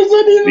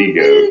 the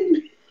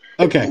GOAT.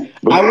 Okay.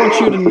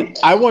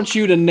 I want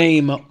you to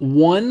name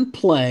one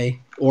play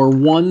or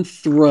one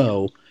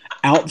throw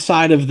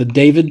outside of the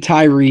David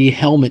Tyree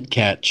helmet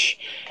catch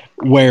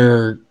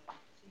where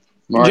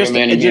Mario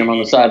Manning came on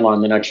the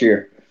sideline the next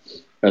year.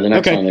 Or the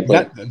next time they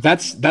played.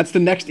 That's the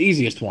next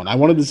easiest one. I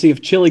wanted to see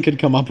if Chili could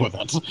come up with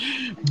it.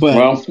 But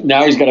well,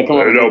 now he's got to come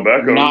up with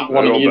Beckham. not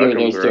one of either of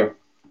those two.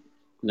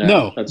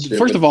 No,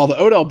 first of all, the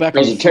Odell Beckham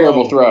was a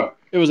terrible throw.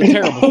 It was a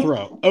terrible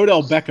throw.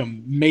 Odell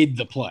Beckham made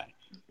the play.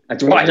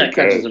 That's why that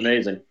catch is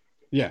amazing.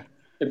 Yeah.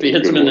 If he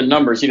hits him in the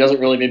numbers, he doesn't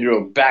really need to do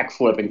a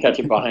backflip and catch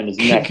it behind his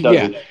neck, does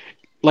he?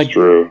 Like,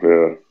 true,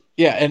 yeah.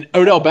 Yeah, and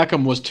Odell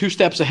Beckham was 2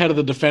 steps ahead of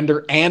the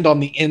defender and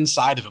on the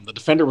inside of him. The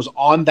defender was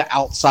on the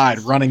outside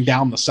running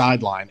down the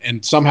sideline,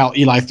 and somehow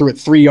Eli threw it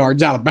 3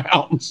 yards out of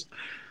bounds.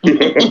 Well,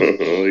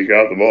 he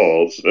got the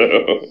ball,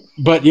 so.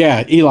 But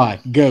yeah, Eli,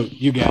 GOAT,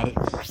 you got it.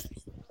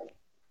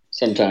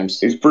 Sometimes.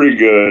 He's pretty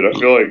good. I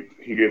feel like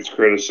he gets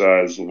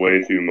criticized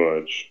way too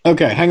much.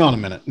 Okay, hang on a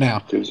minute. Now,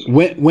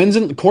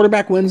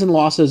 quarterback wins and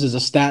losses is a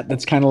stat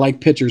that's kind of like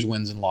pitchers'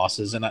 wins and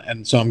losses,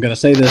 and so I'm going to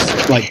say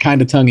this like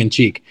kind of tongue in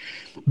cheek,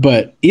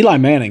 but Eli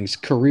Manning's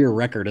career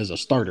record as a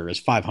starter is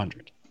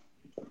 500.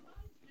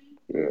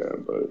 Yeah,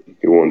 but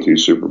he won 2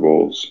 Super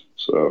Bowls,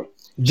 so.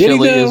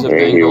 Chili is a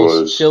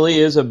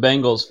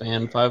Bengals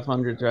fan.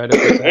 500's right up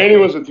his and he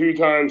was a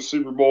 2-time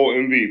Super Bowl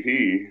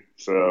MVP.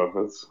 So I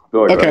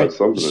feel like that has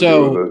something to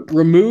do with it.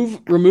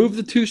 Remove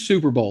the 2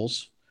 Super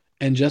Bowls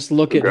and just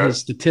look at his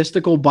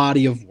statistical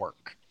body of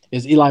work.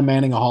 Is Eli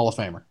Manning a Hall of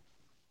Famer?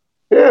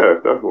 Yeah,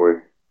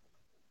 definitely.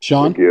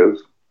 Sean? I think he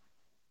is.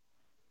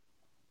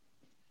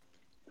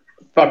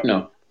 Fuck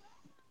no.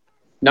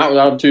 Not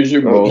without 2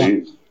 Super Bowls.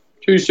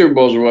 2 Super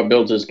Bowls are what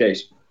builds his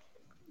case.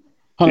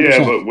 100%.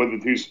 Yeah, but with the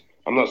 2,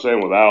 I'm not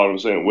saying without. I'm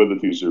saying with the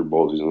 2 Super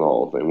Bowls, he's in the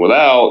Hall of Fame.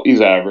 Without, he's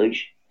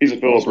average. He's a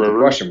Philip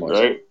Rivers,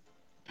 right?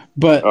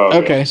 But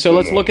okay, so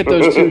let's look at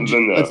those two.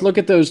 Then no. Let's look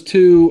at those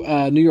two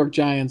New York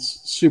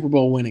Giants Super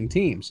Bowl winning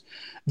teams.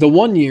 The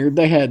one year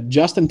they had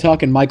Justin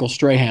Tuck and Michael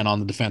Strahan on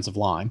the defensive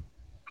line,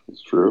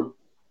 It's true.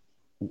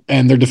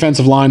 and their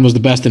defensive line was the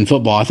best in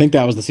football. I think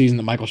that was the season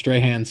that Michael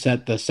Strahan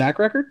set the sack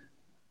record.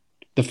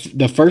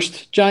 The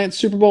first Giants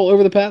Super Bowl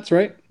over the Pats,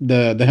 right?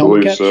 The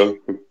helmet Believe catch. so.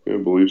 Yeah,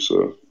 believe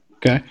so.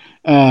 Okay,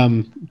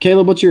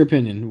 Caleb, what's your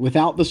opinion?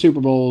 Without the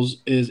Super Bowls,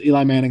 is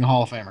Eli Manning a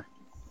Hall of Famer?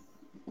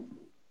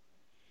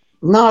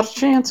 Not a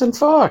chance in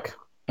fuck.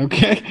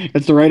 Okay,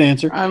 that's the right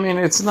answer. I mean,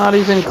 it's not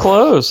even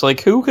close.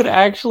 Like, who could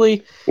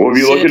actually? Well, if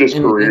you look sit at his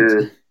in-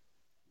 career,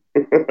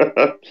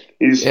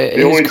 he's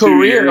the only His 2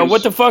 career. years.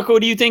 What the fuck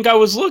do you think I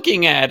was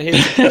looking at? His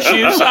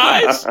shoe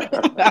size?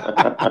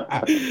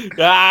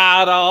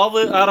 Out of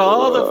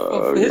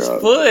Oh, his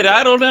God. foot.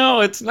 I don't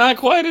know. It's not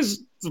quite as.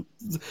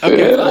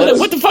 Okay,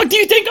 What the fuck do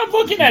you think I'm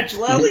looking at,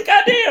 Jalali?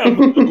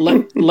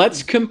 Goddamn.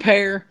 let's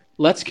compare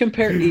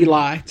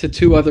Eli to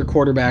two other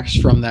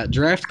quarterbacks from that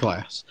draft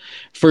class.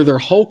 For their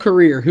whole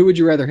career, who would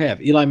you rather have,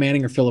 Eli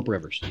Manning or Phillip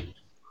Rivers?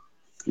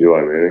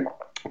 Eli Manning.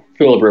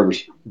 Phillip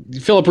Rivers.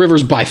 Phillip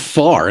Rivers by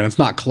far, and it's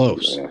not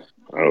close. Yeah,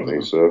 I don't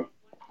think so.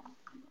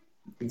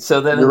 So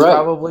then You're it's right.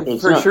 probably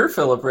It's for not. sure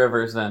Phillip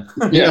Rivers then.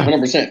 Yeah,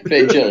 100%.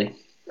 Fade chili.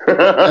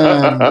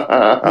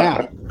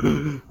 Now,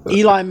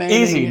 Eli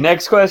Manning, Easy.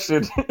 Next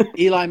question.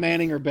 Eli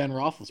Manning or Ben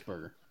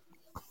Roethlisberger?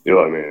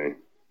 Eli Manning.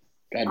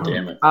 God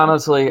damn it.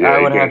 Honestly, Yeah, I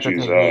you would have can't to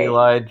choose take that.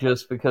 Eli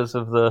just because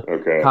of the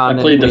Okay. plead the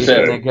condemnation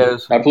fifth. that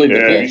goes. I plead the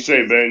Yeah, if you fifth.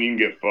 say Ben, you can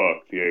get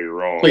fucked. Yeah, you're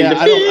wrong. Plead Yeah, the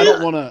I don't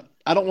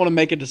fifth. want to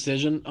make a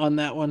decision on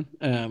that one.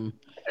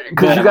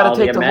 Because you got all to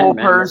the take the whole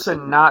amendments.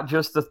 person, not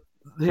just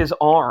his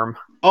arm.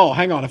 Oh,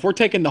 hang on. If we're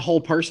taking the whole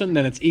person,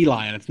 then it's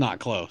Eli, and it's not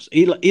close.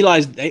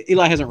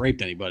 Eli hasn't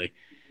raped anybody.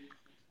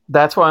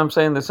 That's why I'm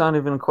saying that's not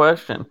even a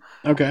question.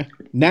 Okay.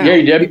 Now, Yeah,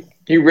 he did.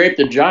 He raped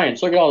the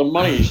Giants. Look at all the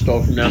money he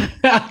stole from them.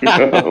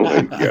 Oh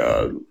my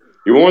god.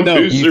 You won No,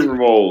 2 you- Super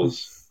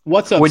Bowls.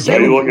 What's up, Would Hey,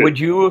 Sam? look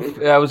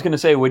at- I was going to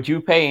say, would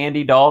you pay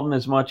Andy Dalton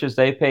as much as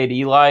they paid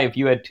Eli if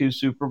you had 2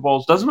 Super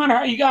Bowls? Doesn't matter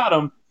how you got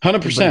them.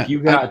 100%. You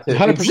got to.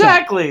 100%.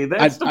 Exactly.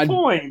 That's the I'd-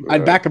 point.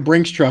 I'd back a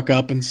Brinks truck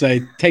up and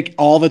say, take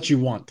all that you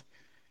want.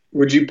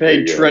 Would you There pay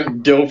you go.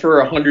 Trent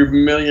Dilfer $100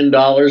 million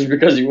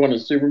because he won a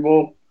Super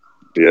Bowl?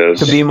 Yes.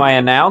 To be my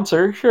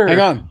announcer, sure. Hang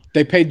on.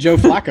 They paid Joe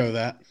Flacco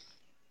that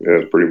Yeah,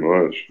 pretty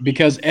much.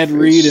 because Ed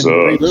Reed and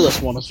Ray sucks.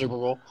 Lewis won a Super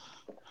Bowl.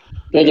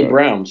 They're the Yeah.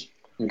 Browns.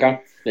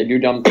 Okay? They do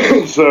dumb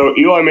things. So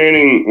Eli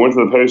Manning went to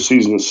the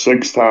postseason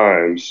 6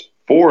 times.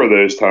 4 of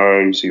those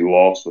times he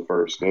lost the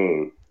first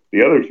game.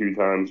 The other 2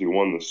 times he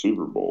won the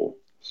Super Bowl.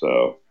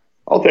 So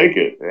I'll take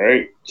it,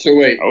 right? So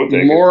wait, I would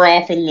take more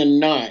often than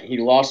not, he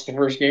lost the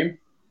first game?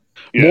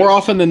 Yes. More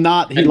often than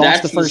not, he And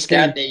lost that's the first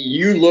stat game. that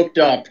you looked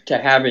up to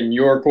have in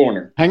your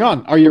corner. Hang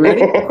on. Are you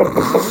ready?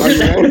 Are you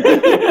ready?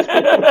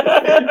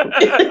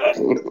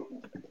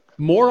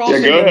 More Yeah,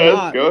 often go than ahead.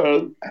 not, Go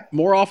ahead.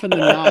 more often than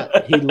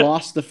not, he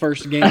lost the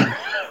first game,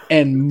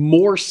 and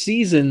more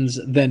seasons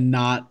than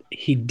not,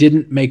 he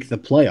didn't make the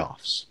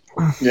playoffs.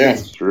 Yeah.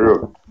 It's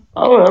true.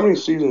 I don't know how many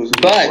seasons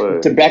he But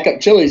played. to back up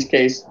Chili's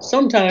case,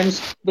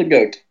 sometimes the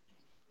GOAT.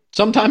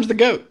 Sometimes the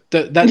goat.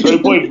 So he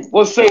played.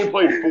 Let's say he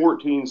played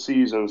 14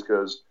 seasons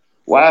because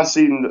last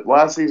season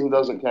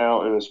doesn't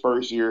count. In his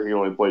first year, he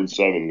only played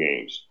 7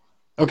 games.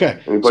 Okay,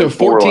 And he so played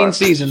 4 14 last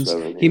seasons.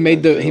 season. He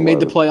made the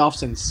 11.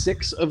 playoffs in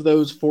 6 of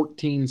those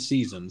 14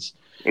 seasons.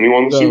 And he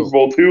won the So- Super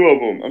Bowl 2 of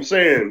them. I'm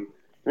saying,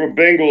 from a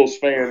Bengals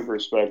fan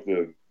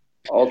perspective,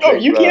 I'll Oh,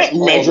 take you that can't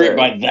all measure day. it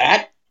by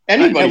that.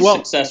 Anybody's well,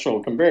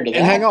 successful compared to that.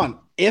 And hang on,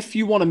 if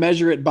you want to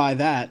measure it by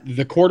that,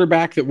 the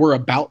quarterback that we're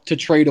about to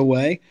trade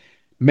away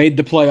made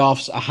the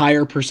playoffs a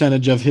higher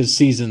percentage of his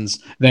seasons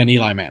than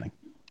Eli Manning.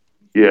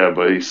 Yeah,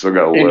 but he still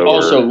got And lower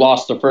also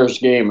lost the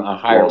first game a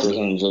higher Lost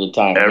percentage of the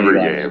time. every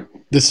than Eli. game.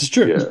 This is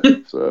true. Yeah,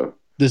 so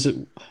This is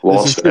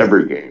lost true.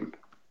 every game.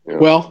 Yeah.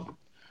 well,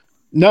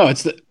 no,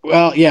 it's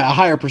a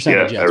higher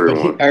percentage. Yeah, yes,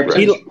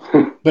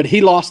 everyone. but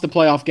he lost the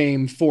playoff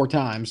game 4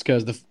 times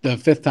because the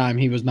 5th time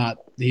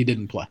he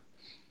didn't play.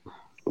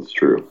 That's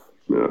true.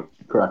 Yeah.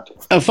 Correct.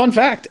 A fun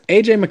fact: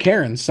 AJ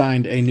McCarron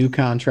signed a new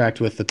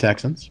contract with the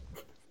Texans.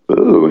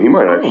 Ooh, he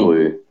might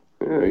actually.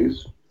 Yeah,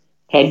 he's.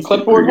 Head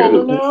clipboard Pretty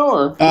holder good. now,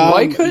 or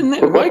Why couldn't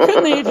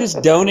they have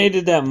just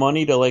donated that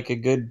money to like a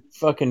good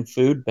fucking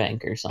food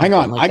bank or something?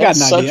 Hang on, Like, I got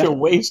that's an such idea. a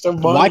waste of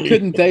money. Why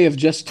couldn't they have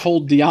just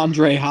told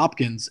DeAndre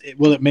Hopkins,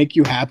 will it make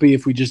you happy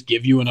if we just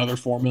give you another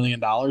 $4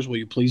 million? Will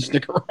you please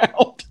stick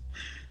around?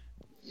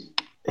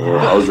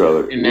 I was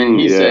rather. and then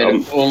he yeah, said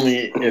I'm- only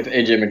if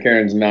AJ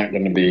McCarron's not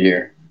going to be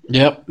here.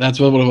 Yep, that's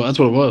what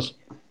it was.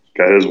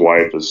 God, his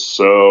wife is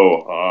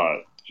so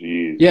hot.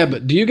 Jeez. Yeah,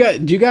 but do you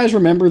guys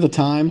remember the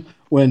time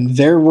when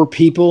there were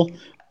people?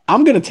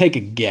 I'm going to take a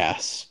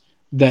guess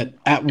that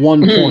at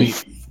one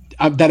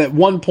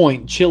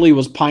point Chili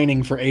was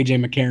pining for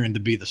AJ McCarron to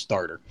be the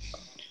starter.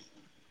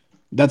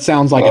 That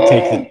sounds like a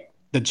take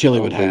that Chili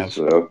would I don't have.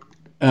 think So.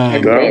 I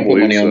Um, No, put money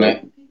believe on so.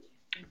 that.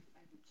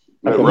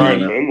 No, put Ryan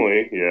money on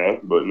Finley, yeah,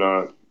 but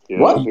not Yeah,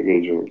 What? I think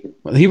AJ McCarron.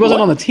 Well, he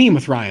wasn't on the team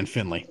with Ryan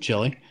Finley,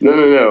 Chili.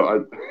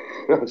 No.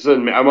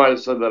 I might have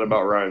said that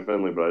about Ryan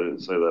Finley, but I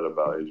didn't say that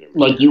about AJ McCarron.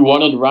 Like you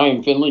wanted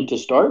Ryan Finley to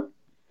start?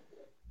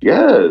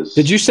 Yes.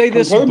 Did you say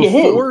this Compared to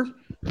who? before?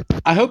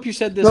 I hope you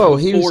said this No,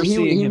 before he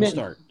seeing him meant-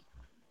 start.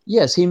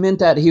 Yes, he meant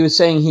that. He was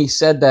saying he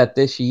said that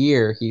this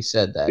year. He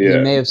said that. Yeah, he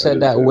may have I said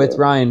did that say with that.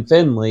 Ryan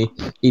Finley.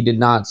 He did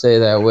not say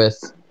that with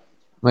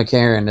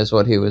McCarron, is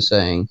what he was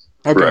saying.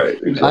 Okay. Right,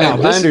 exactly. I,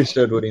 Now, I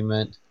understood what he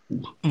meant.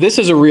 This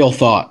is a real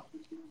thought.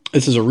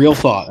 This is a real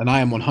thought, and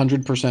I am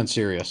 100%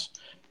 serious.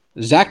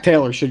 Zach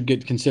Taylor should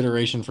get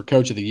consideration for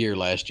Coach of the Year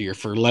last year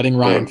for letting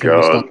Ryan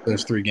Finley God. start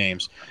those 3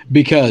 games.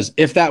 Because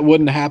if that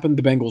wouldn't happen,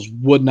 the Bengals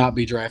would not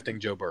be drafting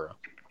Joe Burrow.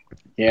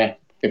 Yeah.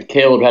 If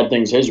Caleb had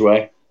things his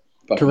way.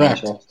 Fucking Correct.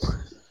 asshole.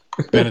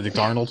 Benedict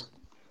Arnold.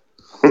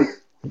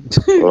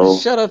 Well.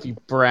 Shut up, you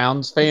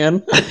Browns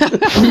fan. I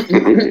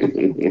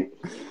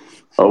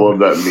love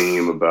that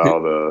meme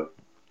about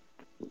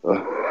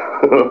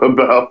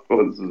about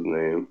what's his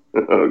name?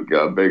 Oh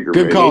God, Baker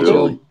Good call,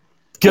 Mayfield.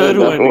 Chili. Good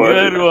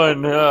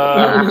one.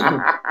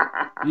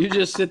 You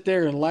just sit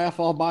there and laugh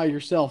all by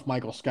yourself,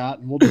 Michael Scott,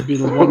 and we'll just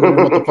be wondering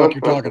what the fuck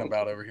you're talking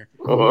about over here.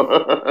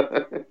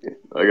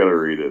 I gotta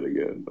read it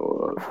again.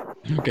 Hold on.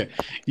 Okay,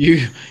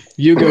 you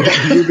go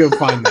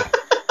find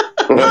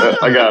that.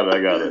 I got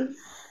it.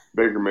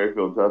 Baker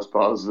Mayfield test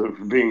positive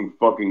for being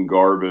fucking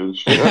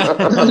garbage.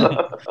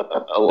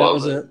 I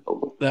love it.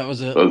 That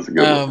was it. That's a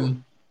good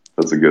one.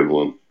 That's a good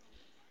one.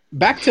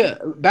 Back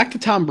to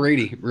Tom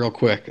Brady real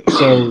quick.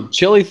 So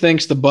Chili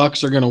thinks the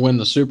Bucs are going to win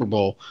the Super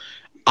Bowl.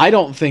 I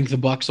don't think the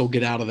Bucs will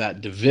get out of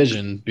that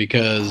division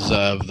because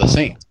of the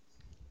Saints.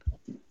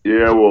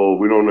 Yeah, well,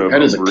 we don't know.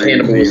 That is a Breeze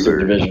cannibalistic either.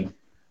 division.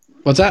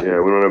 What's that? Yeah,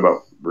 we don't know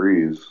about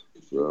Breeze.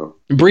 So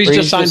Breeze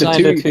just signed a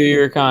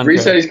 2-year contract. Bree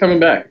said he's coming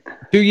back.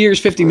 2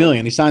 years, $50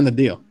 million. He signed the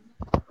deal.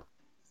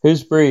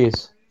 Who's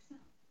Breeze?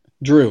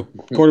 Drew,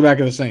 quarterback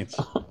of the Saints.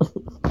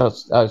 I was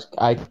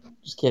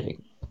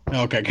kidding.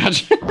 Okay,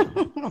 gotcha.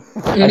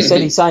 I said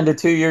he signed a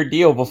 2-year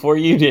deal before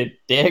you did,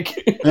 Dick.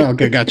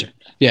 Okay, gotcha.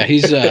 Yeah,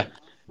 he's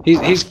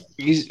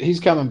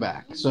coming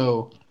back.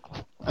 So,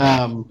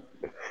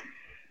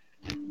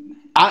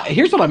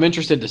 here's what I'm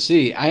interested to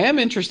see. I am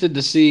interested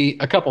to see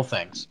a couple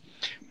things.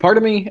 Part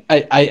of me,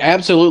 I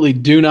absolutely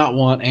do not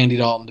want Andy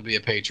Dalton to be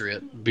a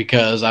Patriot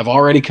because I've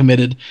already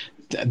committed.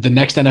 The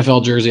next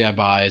NFL jersey I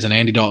buy is an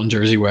Andy Dalton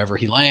jersey wherever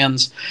he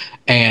lands.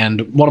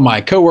 And one of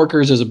my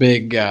coworkers is a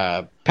big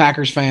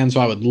Packers fan, so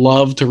I would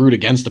love to root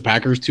against the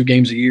Packers 2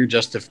 games a year,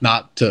 just if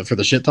not for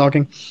the shit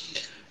talking.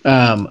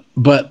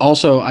 But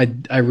also, I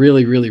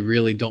really, really,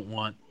 really don't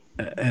want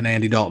an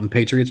Andy Dalton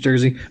Patriots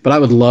jersey. But I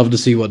would love to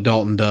see what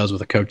Dalton does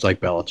with a coach like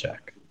Belichick.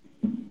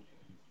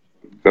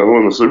 gotta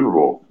win the Super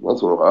Bowl.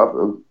 That's what'll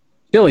happen.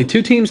 Billy,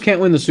 2 teams can't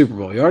win the Super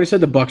Bowl. You already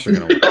said the Bucs are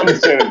going to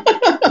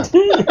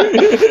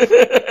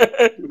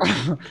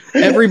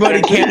win.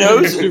 Everybody can't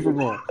win the Super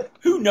Bowl.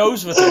 Who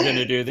knows what they're going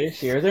to do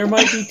this year? There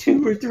might be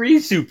 2 or 3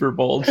 Super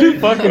Bowls. Who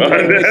fucking I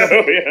knows?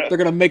 know, yeah. They're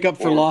going to make up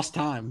for lost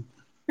time.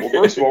 Well,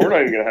 first of all, we're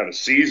not even going to have a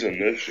season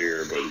this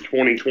year, but in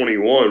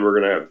 2021, we're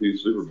going to have 2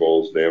 Super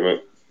Bowls, damn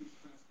it.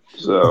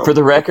 So, For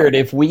the record,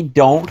 if we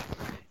don't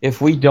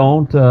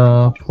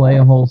play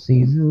a whole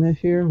season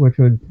this year, which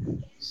would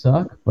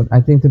suck, but I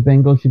think the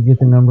Bengals should get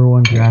the number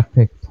 1 draft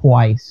pick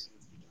twice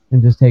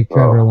and just take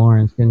Trevor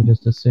Lawrence and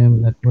just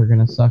assume that we're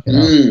going to suck it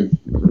up.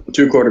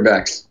 2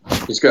 quarterbacks.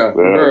 Let's go.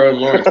 Burrow and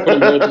Lawrence, put them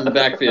both in the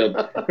backfield.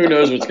 Who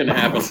knows what's going to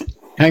happen?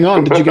 Hang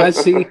on. Did you guys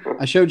see?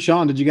 I showed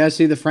Sean. Did you guys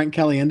see the Frank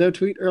Caliendo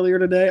tweet earlier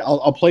today?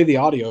 I'll play the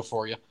audio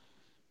for you.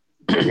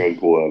 I'm going to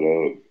pull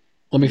that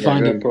Let me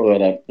find Yeah, it. pull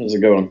that up. That's a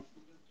good one.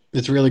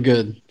 It's really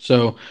good.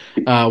 So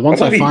up. once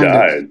I he find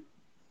died. it,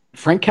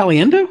 Frank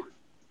Caliendo,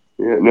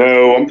 Yeah,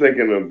 no, I'm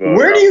thinking of.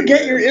 Where do you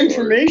get your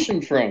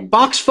information from?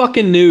 Fox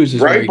fucking News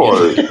is where you get your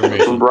Breitbart. From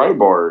information.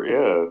 Breitbart,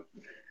 yeah.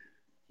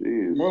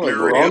 Jeez. More like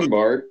Ron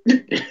Bart.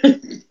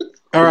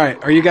 All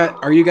right, are you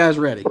guys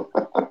ready?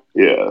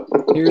 Yeah.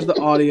 Here's the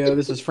audio.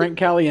 This is Frank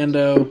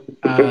Caliendo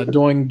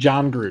doing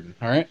John Gruden.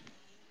 All right.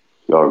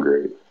 Oh,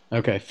 great.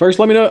 Okay. First,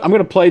 let me know. I'm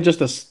going to play just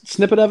a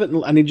snippet of it,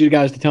 and I need you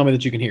guys to tell me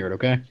that you can hear it.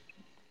 Okay.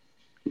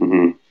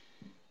 Mm-hmm.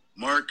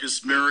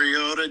 Marcus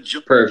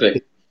Mariota.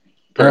 Perfect.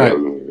 All right.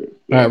 All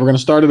right. We're going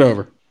to start it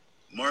over.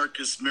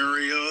 Marcus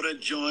Mariota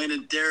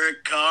joining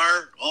Derek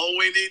Carr. All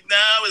we need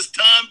now is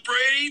Tom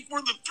Brady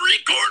for the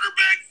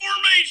 3-quarterback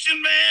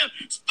formation, man.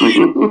 Speed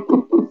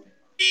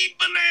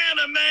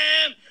banana,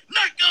 man.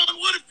 Knock on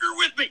wood if you're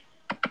with me.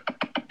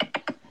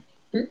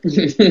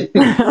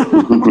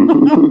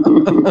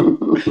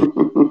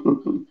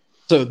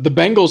 So the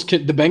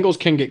Bengals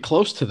can get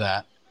close to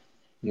that.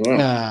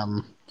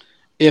 Wow.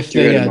 If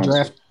they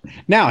draft.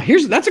 Now,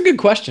 that's a good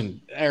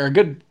question, or a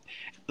good.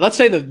 Let's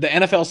say the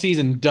NFL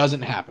season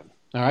doesn't happen.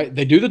 All right,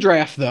 they do the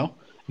draft though.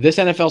 This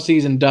NFL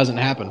season doesn't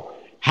happen.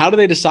 How do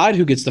they decide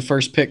who gets the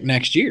first pick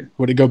next year?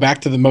 Would it go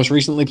back to the most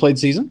recently played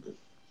season?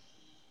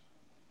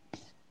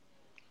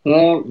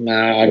 Well,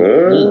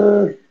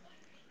 nah.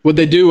 Would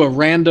they do a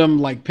random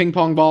like ping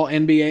pong ball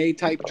NBA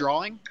type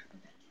drawing?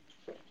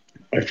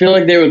 I feel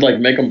like they would like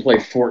make them play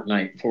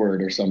Fortnite for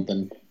it or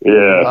something. Yeah,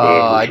 Oh,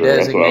 for I sure.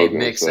 That's what I was designate gonna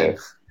Mixon.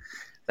 say.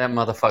 That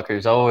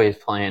motherfucker's always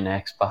playing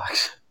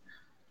Xbox.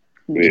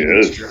 He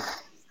is.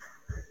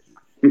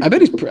 I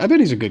bet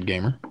he's a good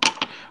gamer.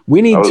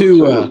 We need I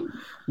to. was-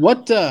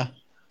 What?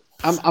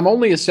 I'm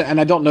only and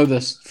I don't know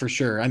this for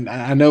sure.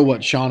 I know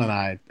what Sean and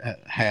I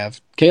have.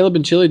 Caleb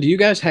and Chili, do you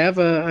guys have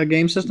a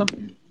game system?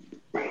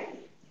 I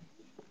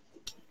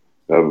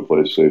have a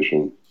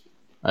PlayStation.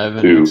 I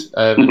haven't. Two.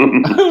 I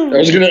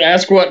was going to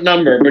ask what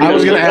number, but I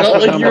was gonna ask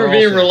what like you were number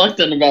being also.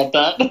 reluctant about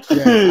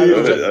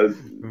that.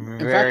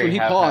 In fact, when he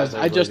paused,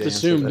 I just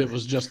assumed it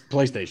was just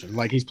PlayStation.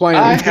 Like he's playing.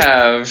 I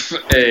have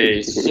a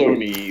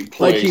Sony PlayStation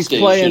Like he's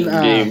playing,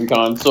 game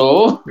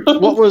console.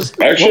 What was?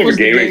 I actually what was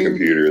have a the gaming game?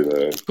 computer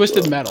though.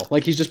 Twisted Metal.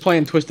 Like he's just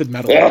playing Twisted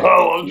Metal.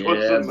 Oh, I'm Yeah,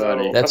 Twisted buddy.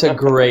 Metal. That's a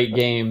great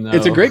game, though.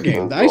 It's a great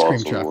game. The That's ice cream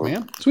awesome truck, one.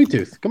 man. Sweet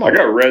Tooth. Come I on.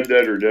 got Red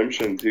Dead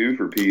Redemption 2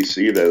 for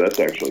PC though. That's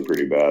actually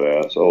pretty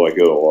badass. I like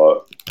it a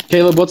lot.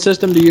 Caleb, what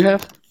system do you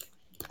have?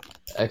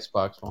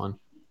 Xbox One.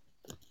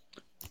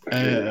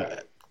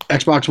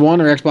 Xbox One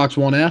or Xbox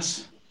One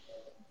S?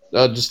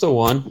 Just the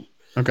one.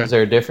 Okay. Is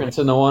there a difference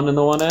in the One and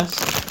the One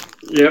S?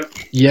 Yep.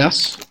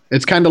 Yes.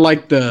 It's kind of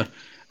like the.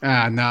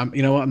 No,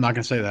 you know what? I'm not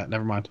gonna say that.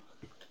 Never mind.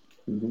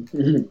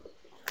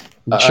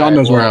 Sean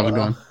knows where I was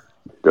going.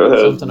 Go ahead.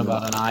 Something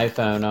about an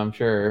iPhone, I'm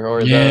sure,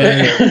 or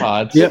Yeah. the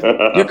AirPods. Yep,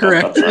 you're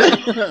correct.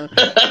 Finish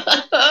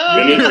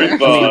your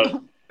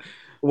thought.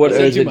 What Yeah,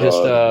 is too it? much.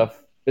 Just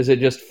is it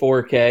just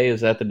 4K? Is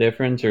that the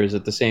difference, or is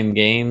it the same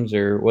games,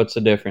 or what's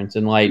the difference?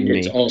 Enlighten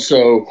It's me.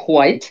 also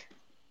white.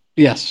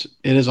 Yes,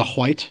 it is a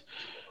white.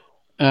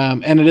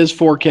 And it is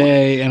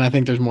 4K, and I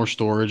think there's more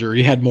storage, or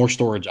you had more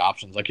storage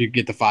options. Like you could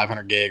get the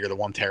 500 gig or the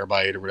 1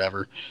 terabyte or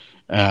whatever.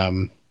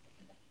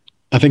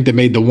 I think they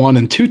made the 1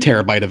 and 2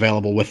 terabyte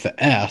available with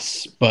the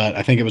S, but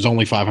I think it was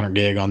only 500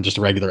 gig on just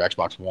a regular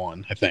Xbox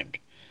One, I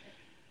think.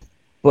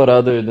 But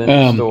other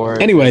than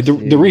storage, anyway, it's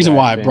the reason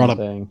why I exact brought same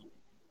up thing.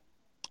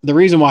 the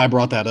reason why I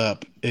brought that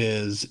up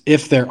is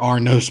if there are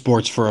no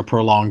sports for a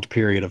prolonged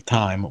period of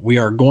time, we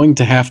are going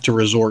to have to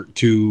resort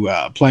to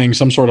playing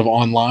some sort of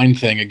online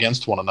thing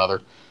against one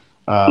another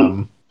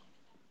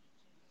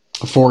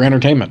for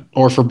entertainment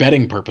or for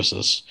betting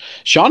purposes.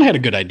 Sean had a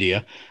good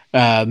idea.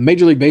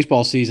 Major League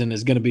Baseball season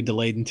is going to be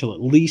delayed until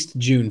at least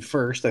June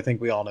 1st. I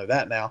think we all know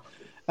that now.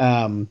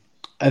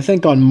 I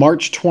think on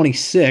March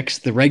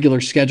 26th, the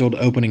regular scheduled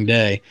opening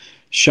day,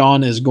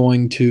 Sean is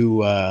going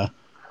to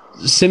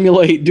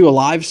do a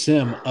live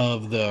sim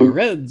of the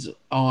Reds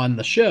on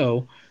the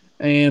show,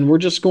 and we're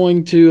just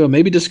going to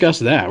maybe discuss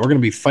that. We're going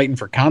to be fighting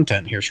for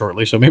content here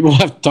shortly, so maybe we'll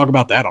have to talk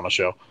about that on a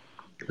show.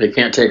 They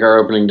can't take our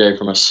opening day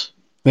from us.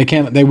 They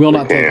can't. They will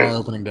not take can't. our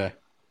opening day.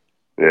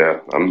 Yeah,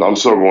 I'm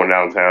still going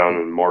downtown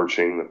and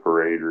marching the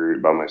parade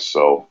route by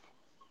myself.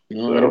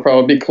 Well, it'll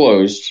probably be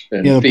closed,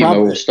 and Yeah,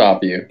 FEMA will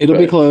stop you. It'll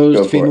be but closed.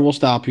 go for FEMA it. will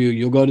stop you.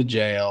 You'll go to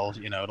jail.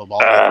 You know, it'll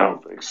all. I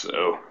don't think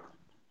so.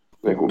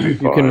 I think we'll be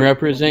fine. You can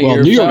represent Well,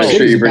 New York yourself. Make sure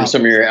City's you bring about-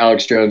 some of your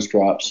Alex Jones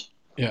drops.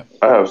 I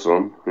have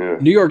some. Yeah.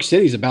 New York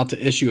City's about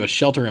to issue a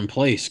shelter in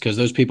place because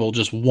those people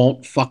just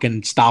won't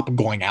fucking stop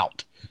going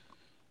out.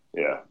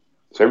 Yeah.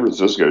 San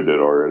Francisco did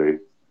already.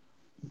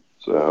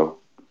 So.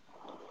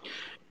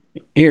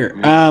 Here,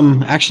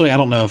 actually, I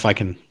don't know if I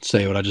can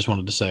say what I just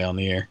wanted to say on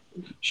the air.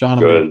 Sean,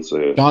 Go ahead and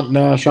say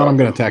it. Sean, I'm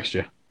going to text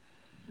you.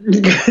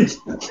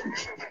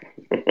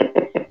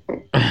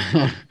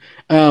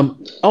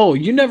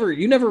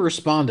 You never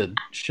responded,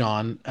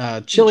 Sean.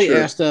 Chili Sure.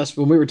 asked us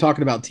when we were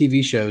talking about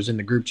TV shows in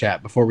the group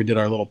chat before we did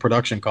our little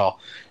production call.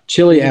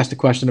 Chili asked a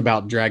question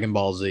about Dragon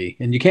Ball Z,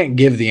 and you can't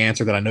give the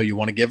answer that I know you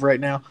want to give right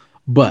now.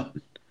 But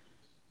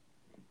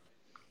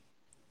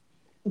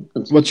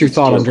what's your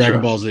thought on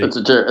Dragon Ball Z? It's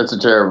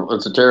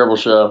a terrible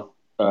show.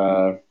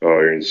 Oh,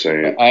 you're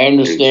insane. I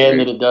understand Insane.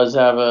 that it does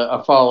have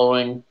a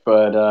following,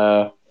 but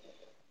I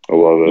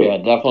love it. yeah,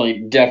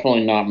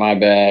 definitely not my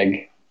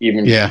bag.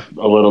 Even Yeah.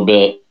 a little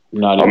bit.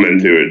 Not I'm even,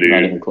 into it, not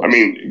dude. even close. I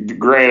mean,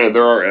 granted,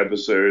 there are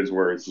episodes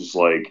where it's just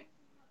like,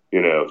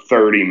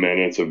 30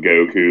 minutes of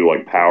Goku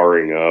like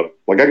powering up.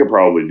 Like I could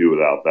probably do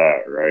without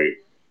that, right?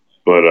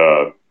 But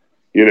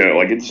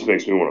like it just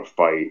makes me want to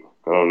fight.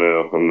 I don't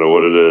know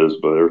what it is,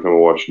 but every time I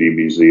watch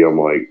DBZ, I'm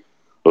like,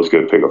 let's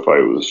go pick a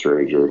fight with a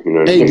stranger. You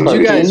know? Hey, the did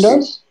cartoon you guys-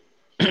 does?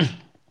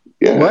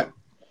 Yeah. What?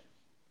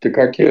 The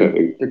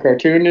cartoon. The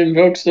cartoon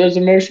invokes those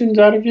emotions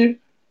out of you.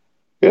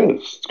 Yes.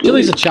 It's great.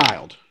 Chili's a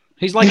child.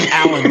 He's like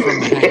Alan from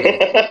The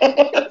Hang.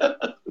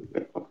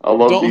 I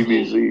love Don't-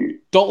 DBZ.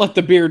 Don't let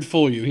the beard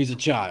fool you. He's a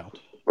child.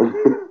 I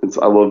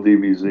love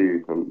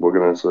DBZ. What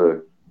can I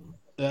say?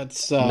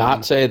 That's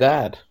Not say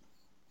that.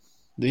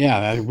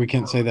 Yeah, we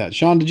can't say that.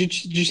 Sean, did you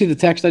see the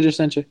text I just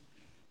sent you?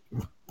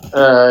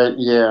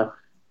 Yeah.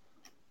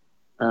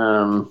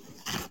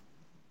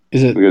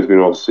 Is it You guys being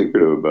all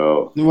secretive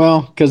about?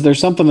 well? Because there's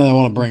something that I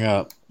want to bring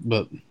up,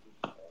 but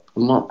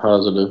I'm not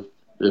positive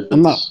if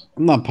I'm it's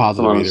not I'm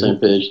positive on the same either.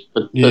 page.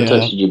 I Yeah.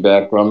 texted you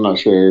back, but I'm not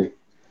sure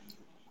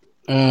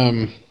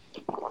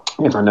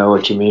if I know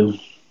what you mean.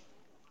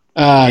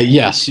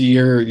 Yes,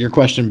 your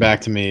question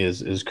back to me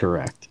is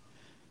correct.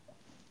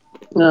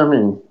 No, I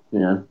mean,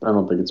 yeah, I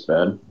don't think it's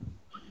bad.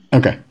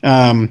 Okay.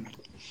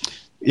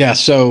 Yeah.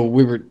 So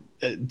we were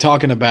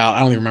talking about. I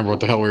don't even remember what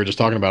the hell we were just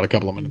talking about a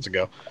couple of minutes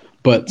ago.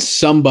 But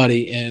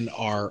somebody in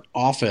our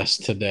office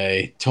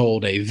today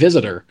told a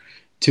visitor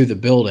to the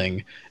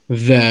building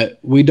that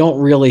we don't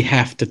really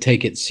have to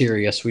take it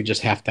serious. We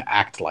just have to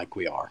act like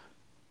we are.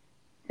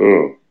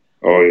 Oh,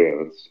 oh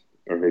yeah,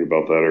 I heard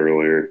about that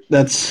earlier.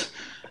 That's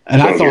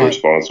and Sounds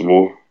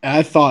irresponsible.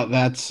 I thought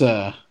that's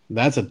a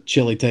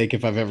chilly take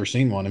if I've ever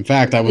seen one. In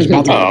fact, I was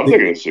about No, to. I'm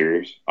taking it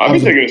serious. I've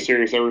been taking it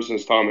serious ever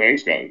since Tom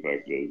Hanks got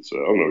infected. So I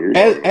don't know what you're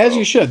talking about. As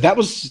you should. That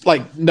was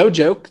like no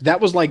joke. That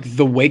was like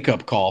the wake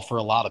up call for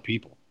a lot of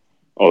people.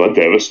 Oh, that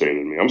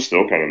devastated me. I'm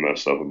still kind of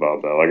messed up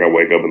about that. Like I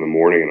wake up in the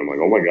morning and I'm like,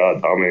 oh my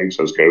God, Tom Hanks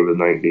has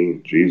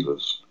COVID-19.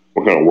 Jesus,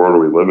 what kind of world are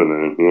we living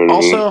in? You know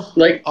what I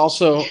mean?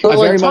 Also, But I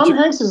very much. Tom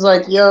Hanks is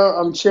like, yo,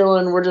 I'm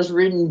chilling. We're just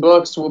reading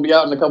books. We'll be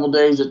out in a couple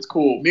days. It's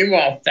cool.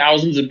 Meanwhile,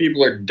 thousands of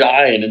people are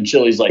dying, and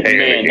Chili's like,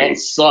 man, that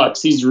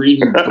sucks. He's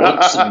reading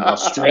books in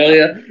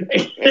Australia.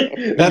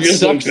 That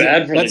sucks.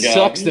 That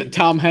sucks that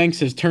Tom Hanks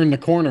has turned the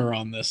corner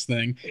on this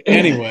thing.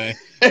 Anyway,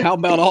 how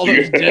about all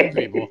those dead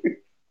people?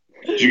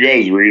 Did you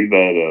guys read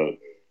that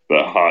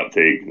hot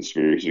take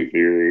conspiracy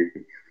theory?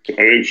 I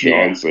think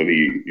Sean said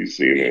he's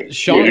seen it.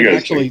 Sean had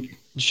actually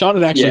sent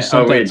that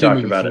to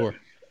me before.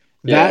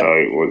 What did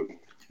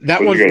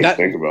you guys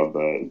think about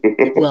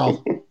that?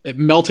 Well, it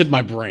melted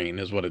my brain,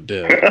 is what it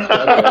did.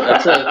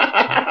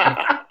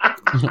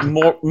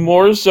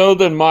 More so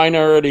than mine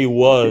already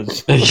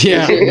was.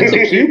 Yeah, it's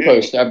a Q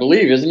post, I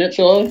believe, isn't it,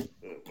 Charlie?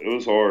 It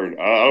was hard.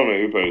 I don't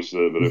know who posted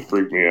it, but it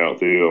freaked me out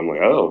too. I'm like,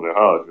 I don't know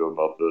how I feel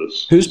about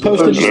this. Whose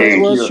post did you say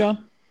it was,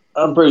 Sean?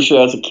 I'm pretty sure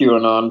that's a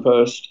QAnon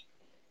post.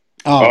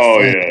 Oh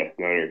yeah, I know what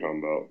you're talking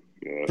about.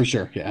 Yeah, for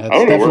sure. Yeah,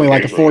 that's definitely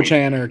like a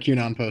 4chan or a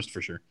QAnon post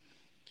for sure.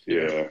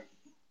 Yeah.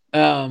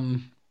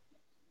 Pepe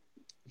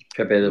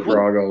the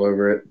Frog all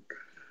over it.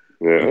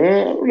 Yeah, I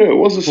don't know. It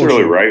wasn't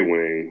necessarily right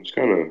wing. It's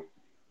kind of.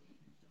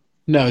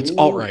 No, it's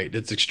alt-right.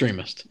 It's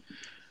extremist.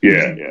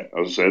 Yeah.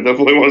 I was saying it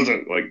definitely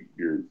wasn't like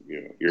your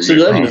so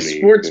then the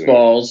sports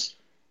balls.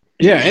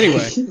 Yeah.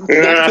 Anyway,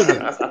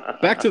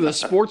 back to the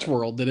sports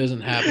world that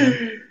isn't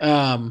happening.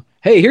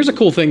 Hey, here's a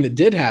cool thing that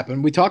did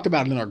happen. We talked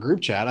about it in our group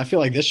chat. I feel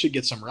like this should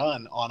get some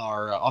run on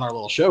our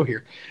little show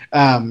here.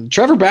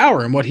 Trevor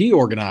Bauer and what he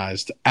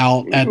organized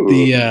out at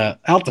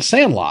the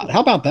Sandlot.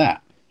 How about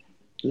that?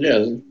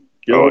 Yeah,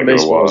 good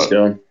baseball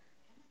going.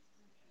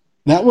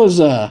 That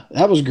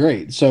was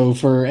great. So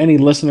for any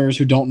listeners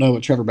who don't know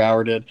what Trevor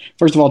Bauer did,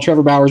 first of all,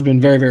 Trevor Bauer's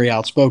been very, very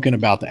outspoken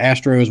about the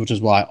Astros, which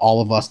is why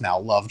all of us now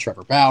love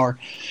Trevor Bauer.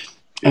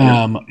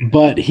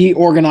 But he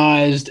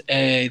organized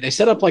they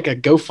set up like a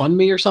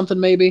GoFundMe or something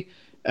maybe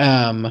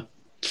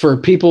for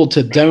people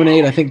to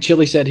donate. I think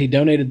Chili said he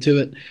donated to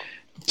it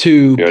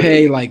to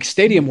pay like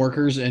stadium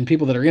workers and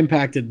people that are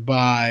impacted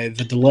by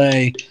the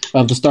delay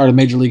of the start of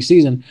Major League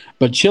season.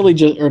 But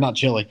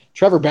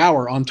Trevor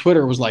Bauer on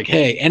Twitter was like,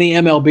 hey, any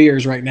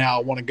MLBers right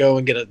now want to go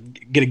and get a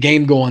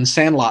game going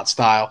Sandlot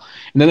style.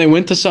 And then they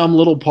went to some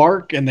little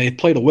park and they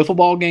played a wiffle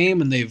ball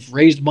game and they've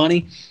raised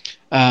money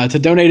to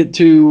donate it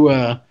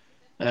to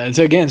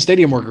again,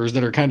 stadium workers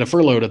that are kind of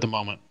furloughed at the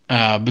moment.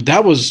 But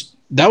that was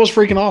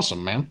freaking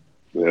awesome, man.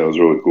 Yeah, it was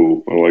really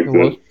cool. I like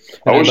that.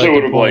 I wish they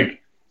would have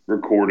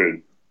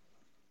recorded.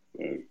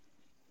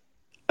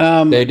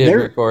 They did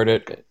record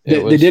it.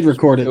 They did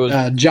record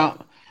it.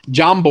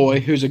 John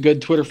Boy, who's a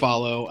good Twitter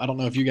follow. I don't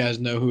know if you guys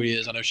know who he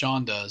is. I know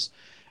Sean does.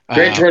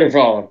 Great Twitter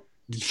follow.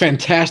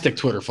 Fantastic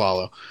Twitter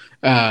follow.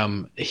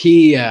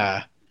 He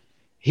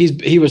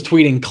was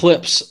tweeting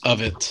clips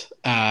of it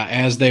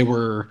as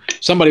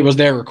somebody was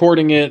there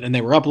recording it and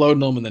they were uploading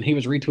them and then he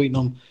was retweeting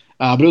them.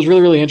 But it was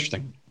really, really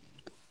interesting.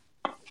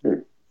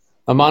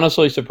 I'm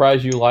honestly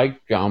surprised you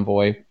like John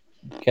Boy,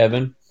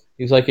 Kevin.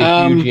 He's like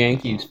a huge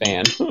Yankees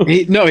fan.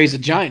 He's a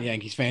giant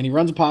Yankees fan. He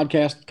runs a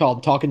podcast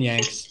called Talking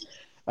Yanks.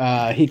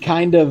 He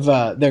kind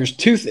of there's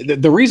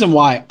the reason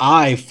why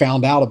I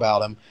found out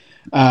about him.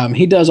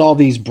 He does all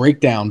these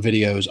breakdown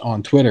videos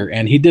on Twitter,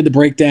 and he did the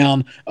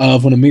breakdown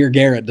of when Amir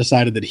Garrett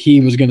decided that he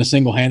was going to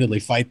single-handedly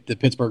fight the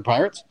Pittsburgh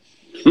Pirates.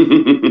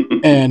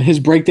 And his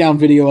breakdown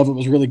video of it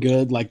was really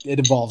good. Like it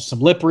involves some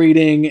lip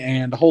reading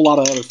and a whole lot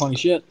of other funny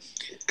shit.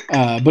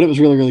 But it was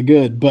really, really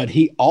good. But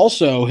he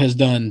also has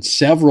done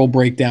several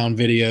breakdown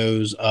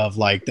videos of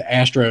like the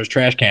Astros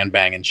trash can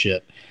banging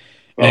shit,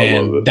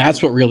 and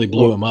that's what really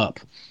blew him up.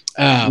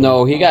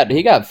 No, he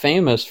got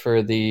famous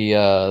for the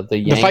Yankees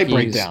the fight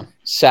breakdown.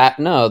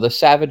 The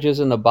Savages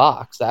in the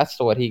Box. That's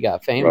what he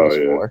got famous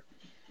for.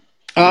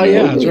 Oh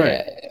yeah, that's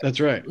right. That's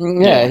right.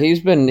 Yeah,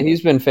 he's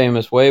been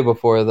famous way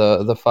before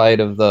the fight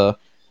of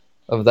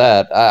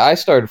that. I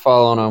started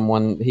following him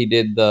when he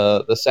did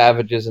the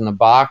Savages in the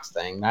Box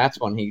thing. That's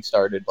when he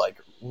started like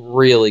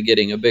really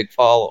getting a big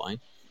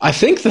following. I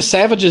think the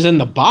Savages in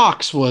the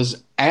Box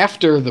was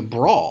after the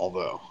brawl,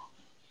 though.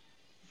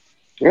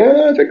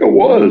 Yeah, I think it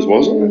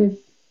wasn't it?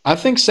 I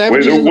think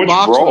Savages in the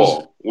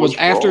Box was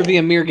after the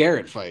Amir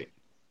Garrett fight.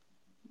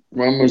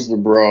 When was the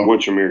brawl?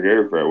 Which Amir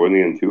Garrett fight? Wasn't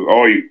he in two?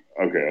 Oh,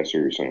 okay, I see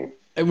what you're saying.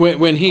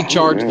 When he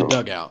charged the know.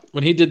 dugout,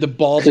 when he did the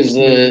ballsiest 'Cause,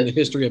 move in the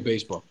history of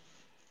baseball.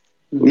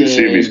 Let me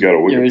see if he's got a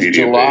It was Wikipedia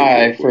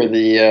July page. for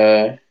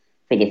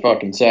the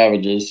fucking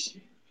Savages.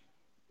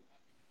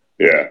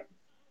 Yeah.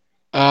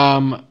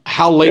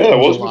 How late Yeah, that in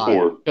was July?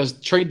 before. Because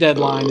trade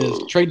deadline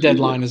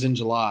is in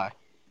July.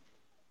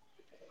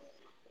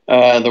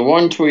 The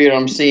one tweet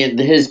I'm seeing,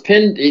 his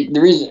pin. The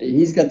reason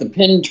he's got the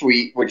pin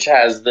tweet, which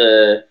has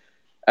the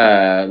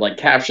like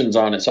captions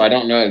on it. So I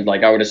don't know.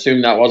 Like I would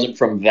assume that wasn't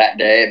from that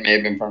day. It may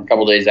have been from a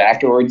couple days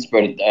afterwards.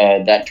 But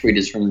that tweet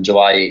is from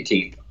July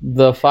 18th.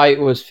 The fight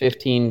was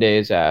 15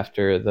 days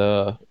after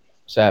the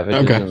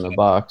Savages Okay. in the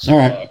box. All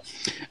right.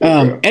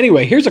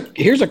 Anyway, here's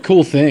a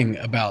cool thing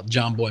about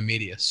John Boy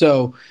Media.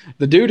 So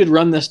the dude had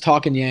run this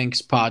Talking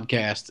Yanks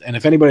podcast, and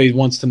if anybody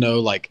wants to know,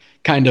 like,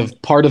 kind of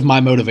part of my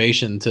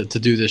motivation to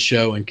do this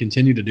show and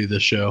continue to do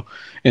this show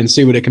and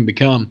see what it can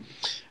become,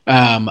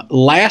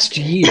 last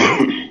year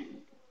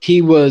he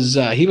was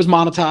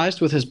monetized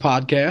with his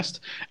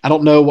podcast. I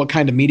don't know what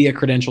kind of media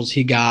credentials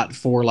he got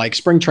for like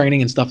spring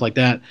training and stuff like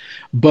that,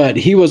 but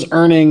he was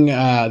earning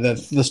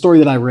the story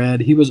that I read.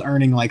 He was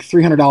earning like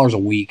 $300 a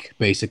week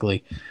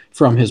basically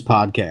from his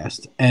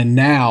podcast. And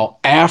now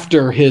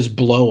after his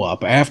blow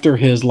up, after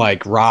his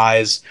like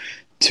rise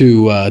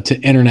to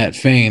internet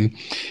fame,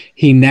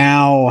 he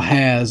now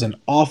has an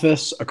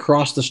office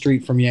across the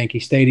street from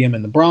Yankee Stadium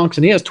in the Bronx,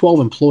 and he has 12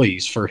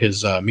 employees for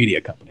his media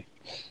company.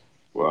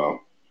 Wow.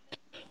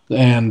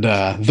 And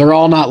they're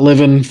all not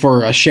living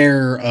for a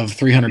share of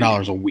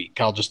 $300 a week.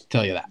 I'll just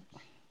tell you that.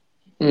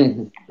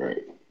 Mm-hmm.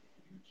 Right.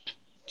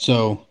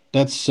 So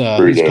that's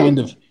Pretty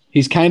dope.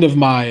 he's kind of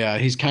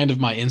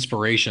my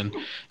inspiration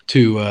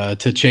to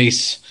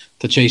chase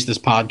this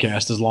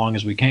podcast as long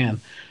as we can.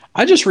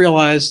 I just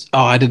realized,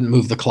 I didn't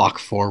move the clock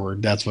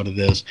forward. That's what it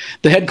is.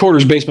 The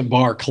headquarters basement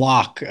bar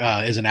clock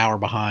is an hour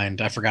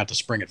behind. I forgot to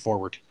spring it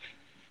forward.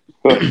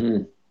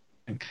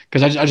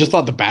 Because I just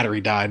thought the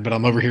battery died, but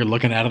I'm over here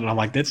looking at it and I'm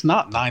like, it's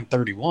not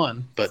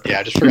 9:31. But yeah,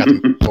 I just forgot to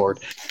move forward.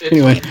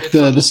 Anyway,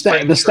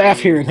 the staff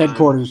here at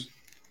headquarters.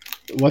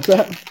 What's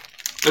that?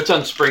 It's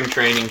on spring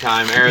training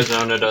time.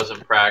 Arizona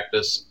doesn't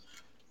practice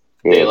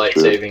Yeah, daylight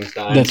true. savings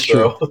time. That's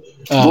true.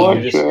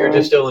 You're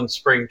just still in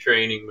spring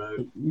training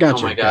mode.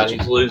 Gotcha. Oh my god, gotcha.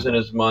 he's losing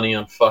his money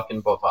on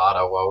fucking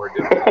Bovada while we're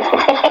doing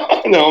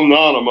it. No, I'm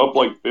not. I'm up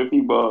like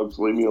 $50.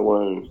 Leave me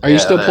alone. Are you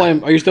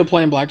still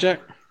playing blackjack?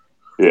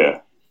 Yeah.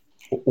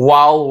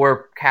 While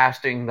we're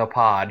casting the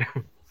pod.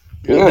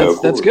 Yeah,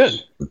 That's good.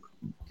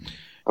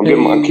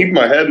 I'm keeping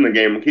my head in the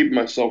game. I'm keeping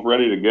myself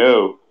ready to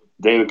go.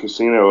 Day the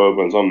casino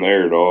opens, I'm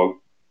there, dog.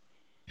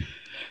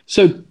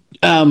 So,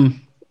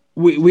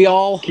 we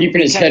all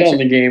Keeping his head on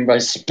the game by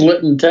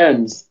splitting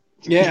tens.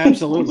 Yeah,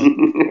 absolutely.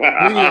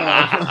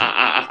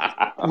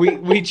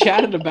 We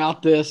chatted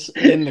about this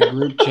in the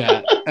group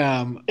chat.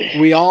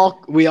 We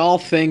all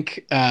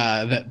think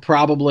that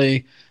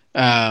probably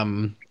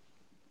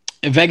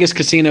Vegas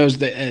casinos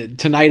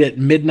tonight at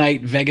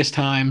midnight Vegas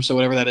time, so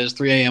whatever that is,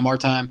 3 a.m. our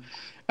time.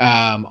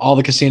 All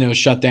the casinos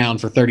shut down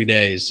for 30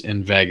 days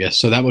in Vegas,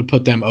 so that would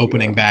put them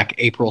opening back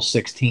April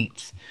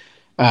 16th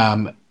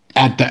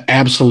at the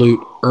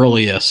absolute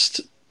earliest.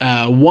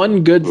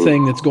 One good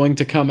thing that's going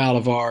to come out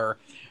of our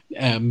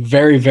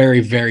very,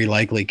 very, very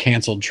likely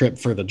canceled trip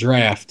for the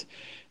draft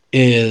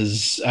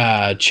is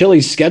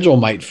Chili's schedule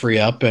might free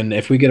up, and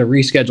if we get a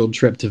rescheduled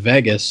trip to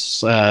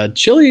Vegas,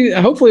 Chili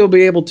hopefully will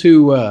be able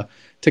to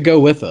go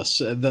with us.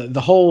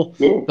 The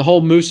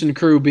whole Moose and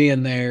crew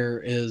being there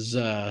is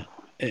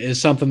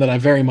something that I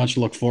very much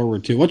look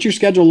forward to. What's your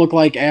schedule look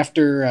like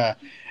after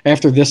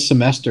this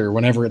semester,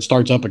 whenever it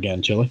starts up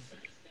again, Chili?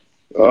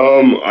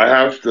 I'm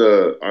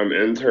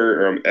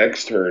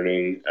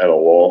externing at a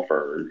law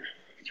firm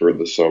for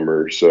the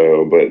summer,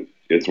 but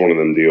it's one of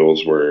them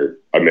deals where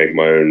I make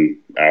my own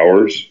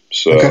hours.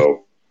 So,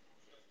 okay.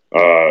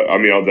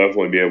 I'll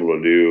definitely be able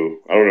to do,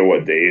 I don't know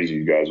what days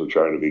you guys are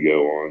trying to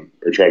go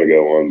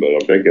on, but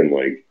I'm thinking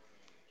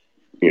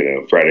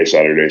Friday,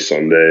 Saturday,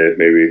 Sunday,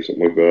 maybe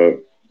something like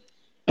that.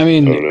 I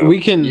mean, we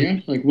can. Yeah,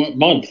 like what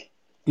month?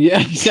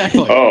 Yeah,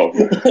 exactly. Oh,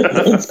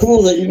 it's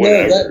cool that you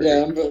know that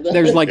down. But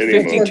there's like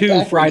Any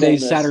 52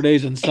 Fridays,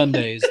 Saturdays, and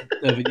Sundays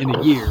in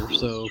a year.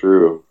 So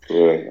true.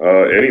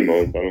 Yeah. Any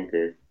month, I don't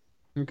care.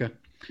 Okay.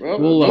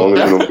 Well,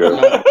 that's not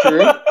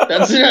true.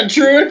 That's not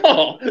true at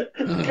all.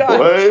 God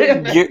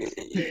damn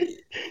it.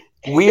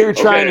 We are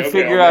trying to Okay,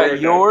 figure I'll out narrow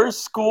it your down.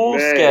 school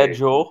May.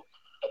 schedule.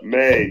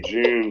 May,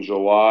 June,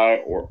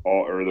 July, or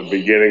the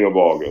beginning of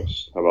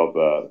August. How about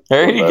that?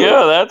 There you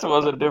go. That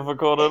wasn't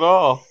difficult at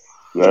all.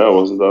 No, it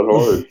wasn't that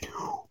hard.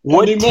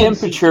 What How many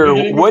months is the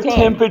beginning of time?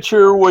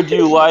 temperature would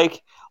you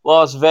like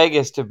Las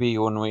Vegas to be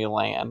when we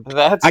land?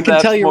 I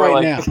can tell you more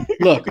right like- now.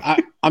 Look,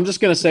 I'm just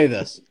going to say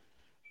this.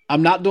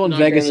 I'm not doing Not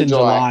Vegas going in to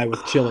July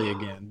with Chili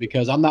again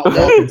because I'm not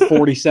walking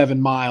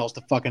 47 miles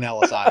to fucking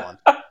Ellis Island.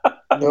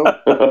 Nope.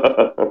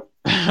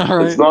 All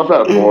right. It's not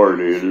that far,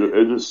 dude.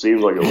 It just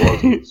seems like it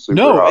was super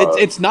No, hot.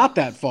 it's not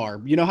that far.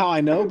 You know how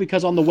I know?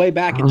 Because on the way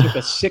back, it took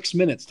us 6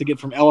 minutes to get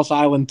from Ellis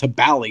Island to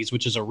Bally's,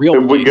 which is a real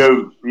If we place.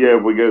 go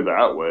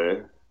that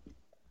way.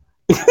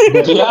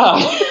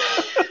 Yeah.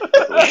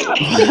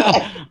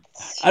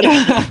 I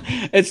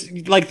don't, it's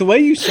like the way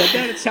you said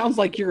that. It sounds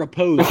like you're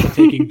opposed to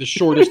taking the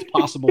shortest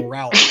possible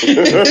route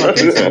to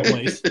fucking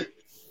someplace.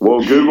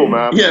 Well, Google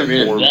Maps. Yeah, I mean,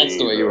 if informed that's me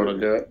the way you that- want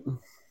to do it.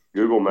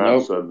 Google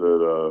Maps Nope. said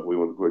that we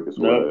went the quickest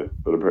Nope. way.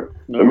 But Nope.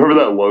 remember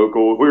that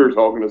local? We were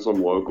talking to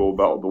some local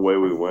about the way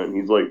we went. And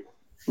he's like,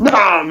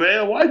 "Nah,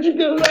 man, why'd you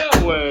go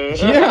that way?"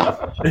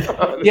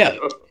 Yeah. Yeah.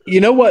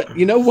 You know what?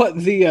 You know what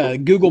the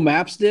Google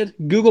Maps did?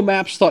 Google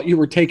Maps thought you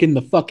were taking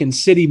the fucking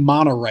city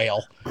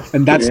monorail,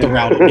 and that's the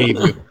route it gave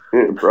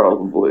you.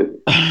 Probably.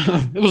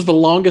 It was the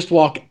longest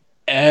walk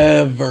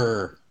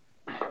ever.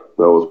 That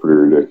was pretty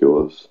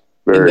ridiculous.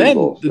 And Very then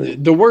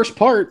exhausting. the worst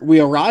part, we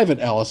arrive at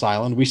Ellis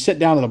Island. We sit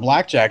down at a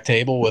blackjack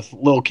table with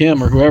Lil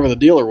Kim or whoever the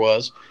dealer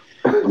was,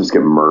 Just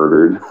get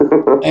murdered.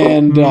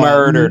 and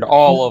Murdered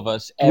all of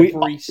us, we-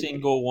 every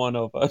single one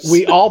of us.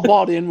 we all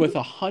bought in with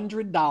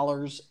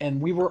 $100, and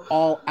we were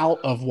all out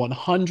of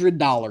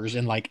 $100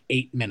 in like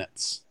 8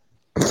 minutes.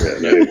 Yeah,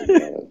 not even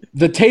bad.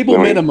 The table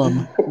Right.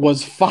 minimum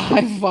was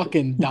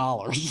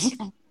 $5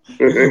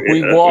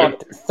 We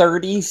walked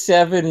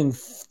 37 and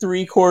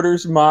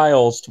 3/4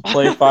 miles to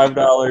play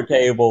 $5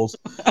 tables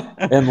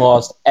and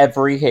lost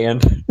every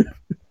hand.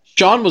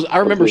 I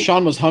remember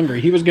Sean was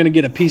hungry. He was going to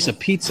get a piece of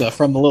pizza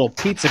from the little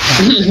pizza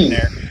counter in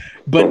there.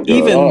 But Oh,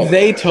 even God.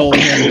 they told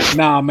him,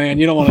 nah, man,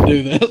 you don't want to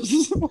do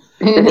this.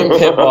 The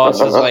pit boss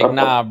is like,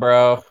 nah,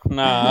 bro,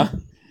 nah.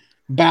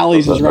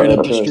 Bally's is right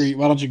up the street.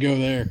 Why don't you go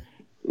there?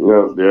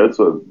 Yeah, it's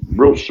a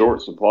real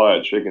short supply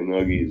of chicken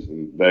nuggies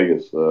in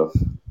Vegas, though.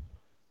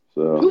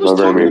 So Who was not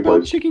very talking many about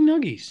places. chicken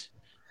nuggies?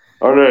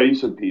 Oh no, you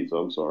said pizza.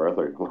 I'm sorry. I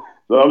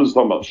was just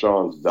talking about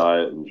Sean's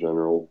diet in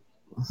general.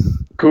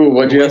 Cool.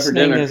 What'd you have for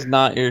Listening dinner? is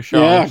not your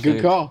show. Yeah,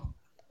 good call.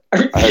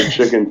 I had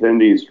chicken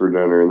tendies for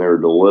dinner, and they were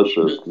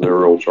delicious because they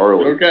were old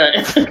Charlie. Okay.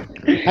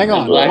 Hang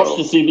on. Nice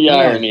to see the Hang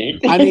on. irony.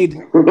 I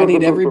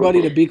need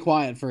everybody to be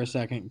quiet for a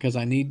second because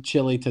I need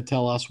Chili to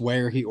tell us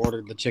where he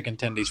ordered the chicken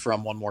tendies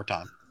from one more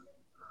time.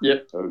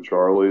 Oh,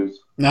 Charlie's.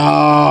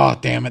 No,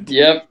 damn it.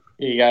 Yep,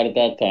 you got it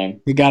that time.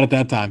 You got it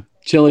that time.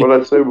 Chili, What did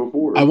I say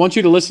before? I want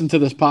you to listen to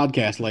this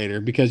podcast later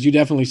because you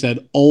definitely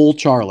said Old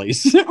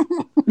Charlie's.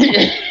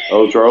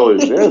 Oh,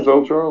 Charlie's. Yeah, it's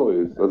old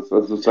Charlie's. That's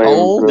the same.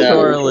 Old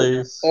pronunciation.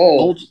 Charlie's.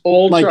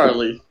 old like-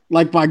 Charlie.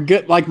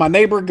 like my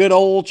neighbor, good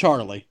old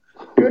Charlie.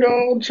 Good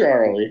old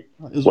Charlie.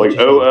 is what Like you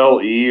said.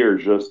 OLE or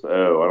just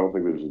O. I don't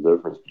think there's a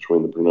difference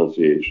between the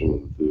pronunciation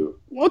of the two.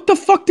 What the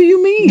fuck do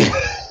you mean?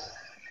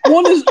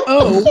 One is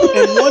O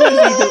and one is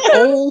either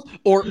Ol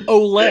or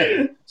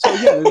Ole. So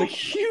yeah, there's a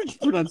huge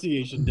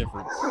pronunciation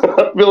difference.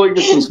 I feel like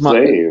it's the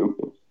same.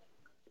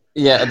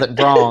 Yeah,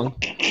 wrong.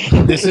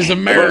 This is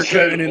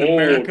America, and in Old,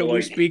 America we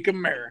like- speak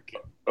American.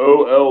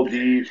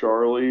 OLD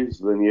Charlie's,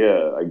 then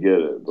yeah, I get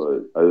it,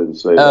 but I didn't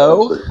say that.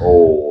 O? I said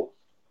old.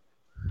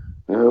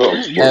 No,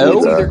 it's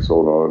Jax,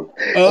 hold on.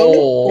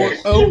 O or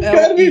You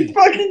gotta be OLE.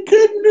 fucking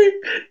kidding me.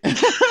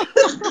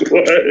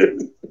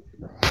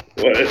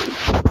 What?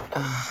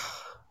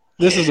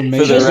 This is For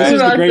amazing. the This record,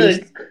 is the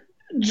greatest.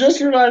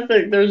 Just what I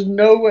think. There's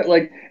no way.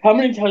 Like, how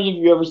many times have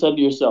you ever said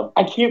to yourself,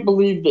 "I can't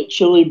believe that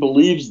Chili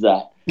believes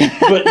that"?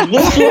 But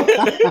this one,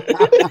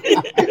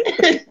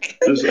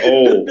 This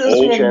old This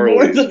one more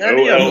Charlie's. than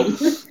any of OL.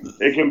 them.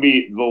 It can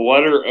be the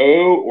letter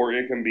O or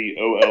it can be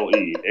OLE.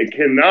 It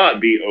cannot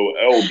be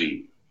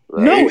OLD.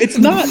 Right? No, it's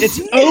not. It's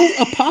O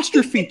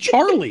apostrophe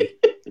Charlie.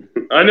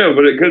 I know,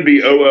 but it could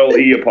be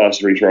OLE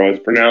apostrophe Charlie.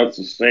 It's pronounced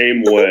the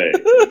same way.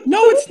 No,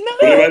 it's But not.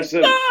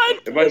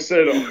 if I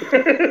said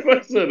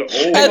old,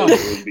 Hang on. it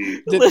would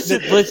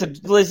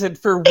be. Listen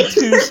for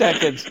 2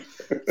 seconds.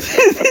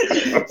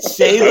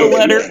 Say the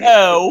letter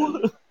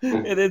O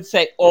and then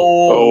say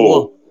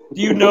Oh.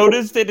 Do you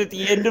notice that at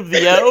the end of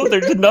the O,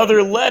 there's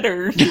another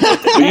letter? You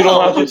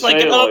don't have to It's like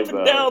say an it up like and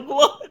that. down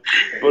line.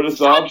 But it's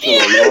optional. You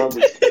don't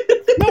have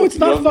to, No, it's you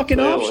not don't have fucking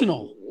to say it like-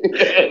 optional.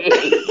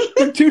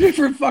 They're two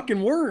different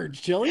fucking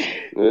words, Chili.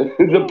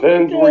 It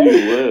depends where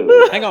you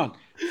live. Hang on.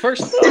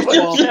 First of My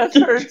all, chest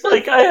hurts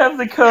like I have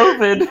the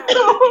COVID.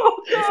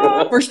 Oh,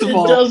 God. first of It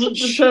all, doesn't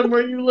depend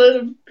where you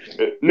live.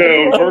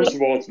 No, first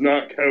of all, it's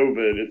not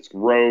COVID. It's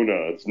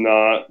Rona. It's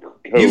not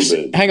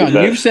COVID. hang on.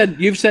 That-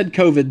 You've said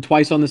COVID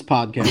twice on this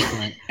podcast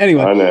tonight.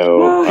 Anyway, I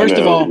know. First I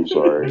of know, all, I'm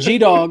sorry. G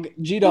Dog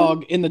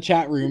in the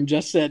chat room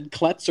just said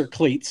Klets or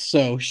Cleats.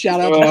 So shout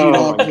out to G Oh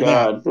Dog my for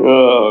god.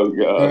 Oh god.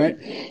 that. All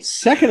right.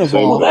 Second of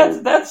Same all,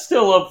 Well, that's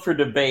still up for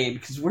debate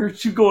because we're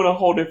you going a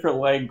whole different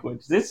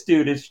language. This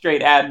dude is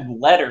straight adding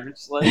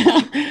letters. Like,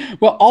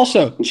 well,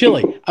 also,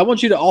 Chili, I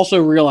want you to also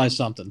realize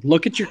something.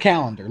 Look at your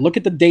calendar. Look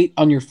at the date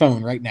on your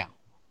phone right now.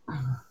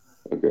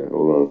 Okay,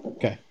 hold on.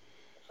 Okay.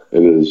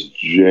 It is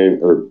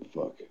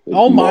fuck. It's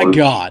Oh my March.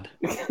 God.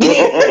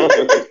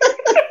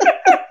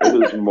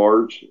 It is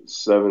March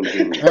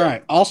 17th. All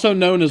right. Also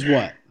known as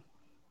what?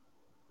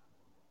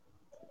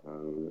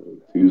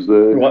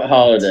 Tuesday. What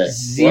holiday?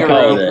 What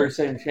holiday?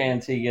 0%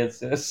 chance he gets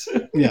this.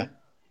 Yeah.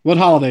 What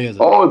holiday is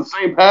it? Oh, it's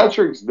St.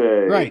 Patrick's Day.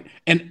 Right.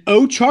 And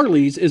O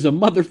Charlie's is a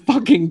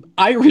motherfucking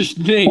Irish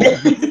name.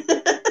 Is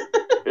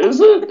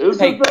it? Is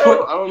Hey, it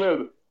though? I don't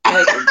know.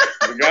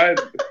 The guy.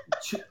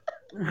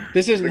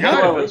 This isn't The guy-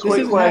 happening. This quick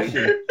isn't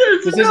question. happening.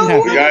 There's This no isn't The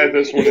happening. guy at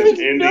this one is There's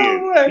Indian.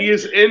 no way. He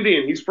is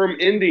Indian. He's from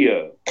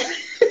India.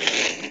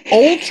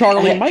 Old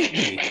Charlie might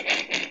be.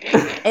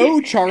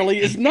 Oh, Charlie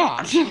is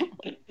not.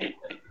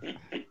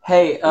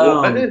 Hey,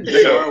 What?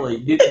 Charlie,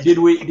 did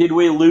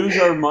we lose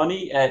our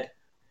money at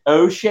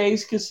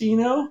O'Shea's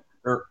Casino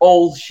or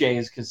Old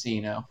Shea's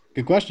Casino?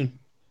 Good question.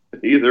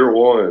 Either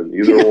one.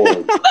 Either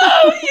one.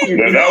 You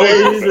No, can that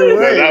say one's, either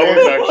way, that man.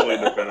 one's actually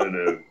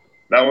definitive.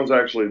 That one's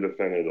actually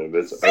definitive.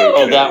 It's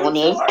Oh, okay. that one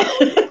is.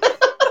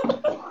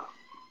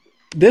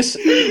 This.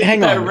 Hang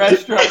That on.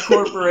 restaurant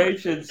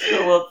corporation's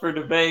still up for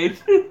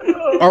debate.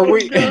 Are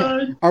we?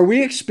 Are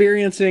we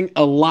experiencing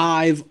a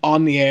live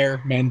on the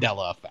air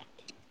Mandela effect?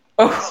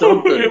 Oh,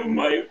 Something. it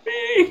might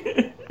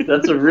be.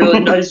 That's a really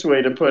nice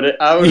way to put it.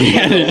 I would have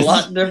Yeah, put it it a is.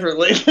 lot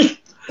differently.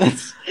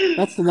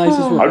 That's the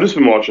nicest I've word. just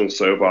been watching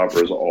soap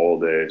operas all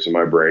day, so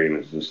my brain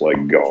is just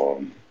like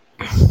gone.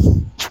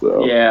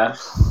 So. Yeah.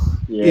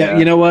 Yeah,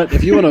 you know what?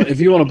 If you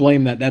wanna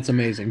blame that, that's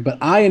amazing. But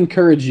I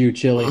encourage you,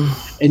 Chili,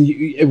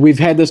 and we've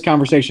had this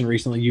conversation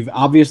recently. You've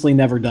obviously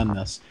never done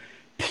this.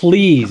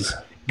 Please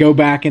go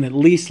back and at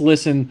least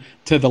listen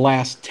to the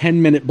last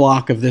 10-minute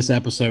block of this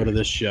episode of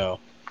this show.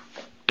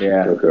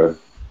 Yeah. Okay.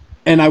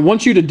 And I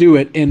want you to do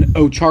it in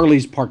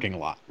O'Charlie's parking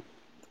lot.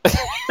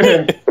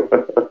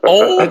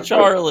 Old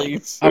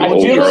Charlie's. I want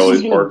Old you to- Charlie's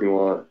he's gonna- parking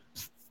lot.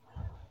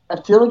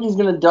 I feel like he's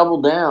gonna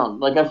double down.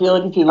 Like I feel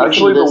like if he listens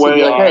Actually, to the this, he'll way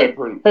be like,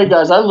 I "Hey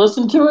guys, I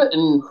listened to it,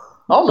 and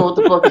I don't know what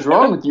the fuck is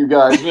wrong with you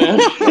guys, man."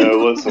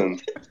 no, listen,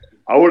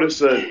 I would have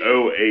said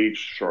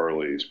O.H.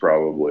 Charlie's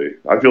probably.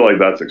 I feel like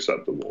that's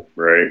acceptable,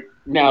 right?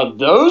 Now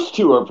those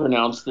two are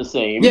pronounced the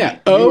same. Yeah, You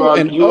O are-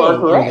 and you O are are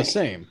the correct.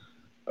 same.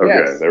 Okay,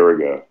 Yes. there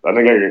we go. I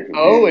think I get confused.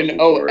 O and I'm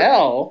sorry.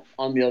 O-L,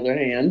 on the other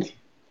hand,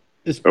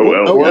 It's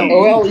O-L-E. or O-L-E.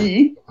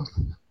 O-L-E.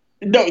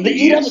 No, the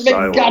E doesn't make a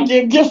Silent.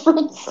 goddamn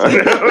difference. I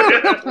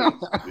know.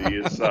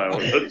 The is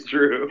silent. That's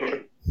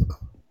true.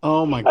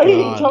 Oh my I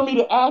didn't tell god. me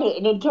to add it,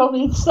 and then tell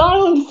me it's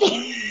silent.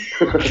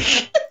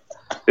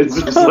 It's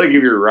just like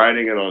if you're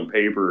writing it on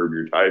paper, if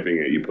you're typing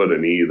it, you put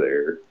an E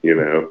there, you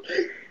know?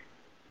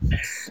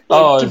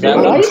 Oh, To is be that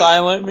what honest-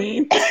 silent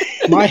means?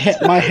 My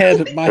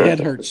head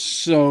hurts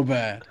so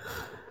bad.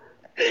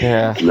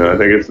 Yeah. No, I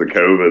think it's the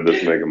COVID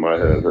that's making my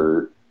head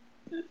hurt.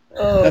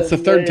 Oh, That's the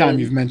third man. time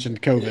you've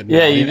mentioned COVID. Yeah,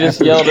 now. you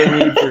just After- yelled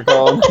at me for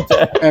calling it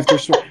that. after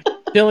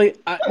Billy,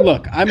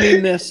 look, I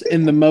mean this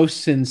in the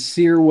most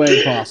sincere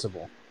way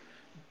possible.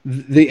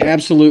 The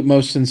absolute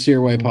most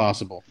sincere way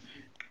possible.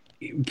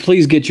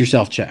 Please get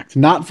yourself checked.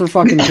 Not for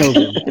fucking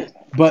COVID,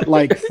 but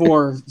like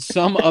for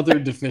some other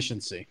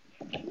deficiency.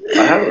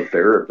 I have a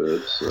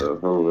therapist, so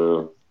I don't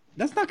know.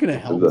 That's not going to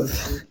help.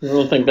 I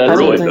don't think It that's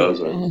really it.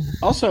 doesn't.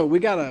 Also, we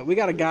got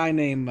a guy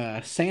named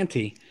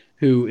Santi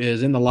who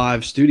is in the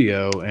live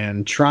studio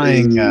and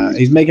trying.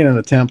 He's making an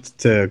attempt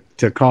to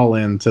call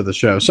in to the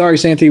show. Sorry,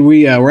 Santi.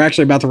 We're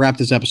actually about to wrap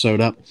this episode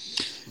up.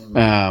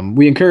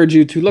 We encourage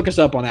you to look us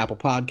up on Apple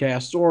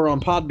Podcasts or on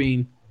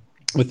Podbean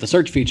with the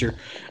search feature.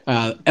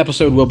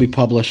 Episode will be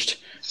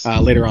published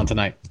later on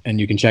tonight,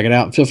 and you can check it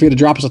out. Feel free to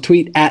drop us a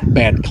tweet at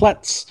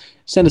BadClets.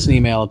 Send us an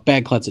email at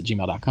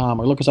badclets@gmail.com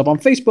or look us up on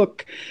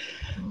Facebook.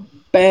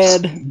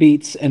 Bad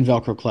Beats and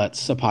Velcro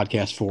Klets, a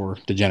podcast for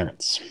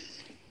degenerates.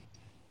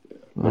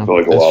 I feel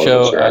like a lot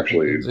of us are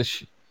actually.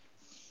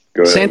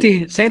 Go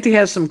ahead. Santi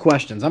has some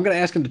questions. I'm going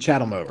to ask him to chat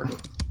them over.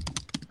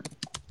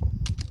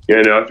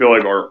 Yeah, no, I feel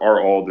like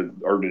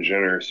our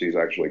degeneracy is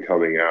actually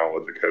coming out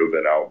with the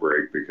COVID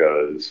outbreak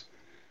because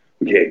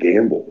we can't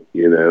gamble.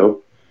 You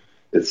know,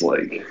 it's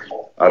like.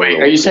 I don't Wait,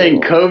 know are you what's saying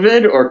going on.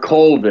 COVID or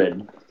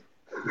COVID?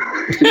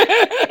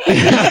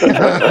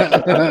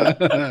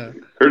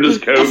 Or does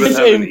It's COVID the have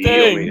same an E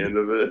thing. on the end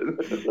of it?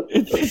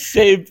 It's the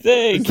same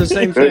thing. It's the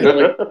same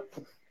thing.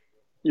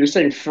 You're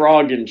saying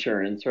frog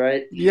insurance,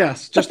 right?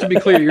 Yes, just to be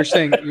clear, we're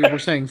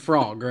saying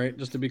frog, right?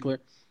 Just to be clear.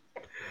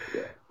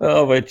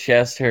 Oh, my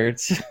chest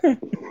hurts.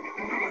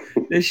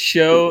 This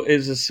show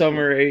is a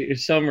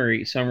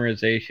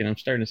summarization. I'm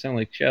starting to sound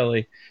like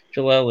Shelley.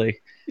 Jelly.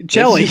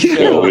 Chili.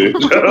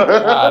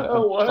 God,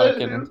 I'm What?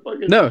 fucking- It's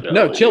fucking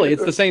No, chili.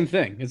 It's the same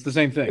thing. It's the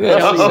same thing. Yeah,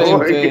 it's the Oh same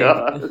my thing.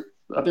 god.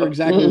 They're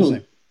exactly the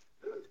same.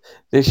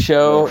 This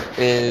show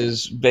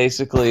is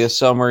basically a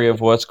summary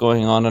of what's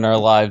going on in our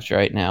lives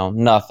right now.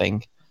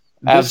 Nothing.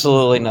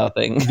 Absolutely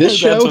nothing. This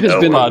show what has the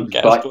been-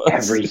 podcast But was.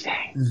 everything.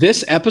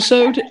 This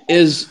episode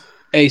is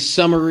a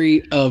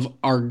summary of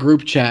our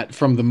group chat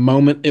from the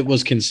moment it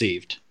was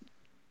conceived.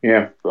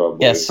 Yeah.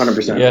 Probably. Yes.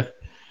 100%. Yeah.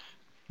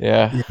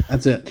 Yeah.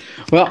 That's it.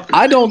 Well,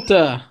 I don't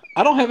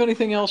have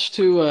anything else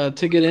to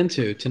get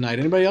into tonight.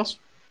 Anybody else?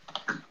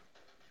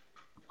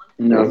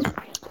 No.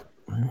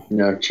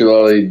 No,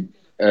 Chilali,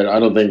 and I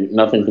don't think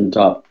nothing can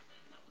top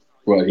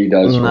what he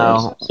does for No.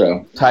 us.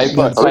 So Type it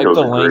was a the great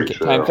link.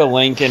 show. Type the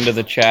link into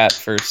the chat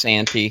for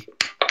Santi.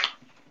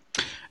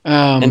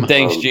 And And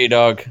thanks, G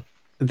Dog.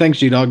 thanks,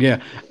 G-Dog.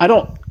 Yeah,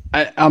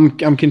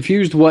 I'm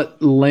confused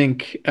what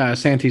link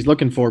Santi's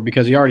looking for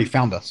because he already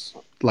found us.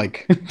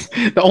 Like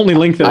the only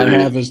link that I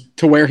have is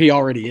to where he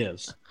already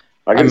is.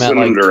 I I can meant, send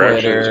him like,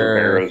 directions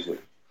Twitter.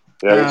 from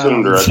Yeah, I can send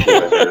them directly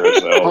to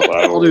Harris.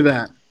 I'll do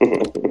that.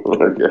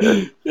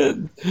 Okay.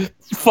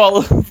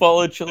 Follow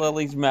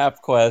Chileli's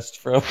map quest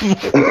from. Yeah,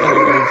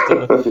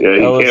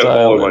 he Ellis can't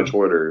follow my Island.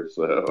 Twitter,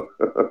 so.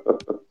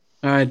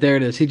 All right, there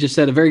it is. He just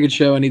said a very good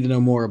show I need to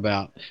know more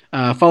about.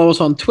 Follow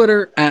us on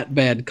Twitter at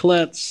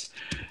BadClets.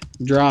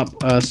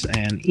 Drop us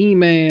an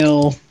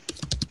email.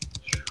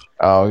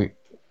 Oh,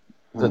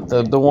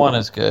 the one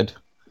is good.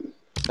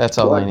 That's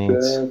all he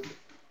needs.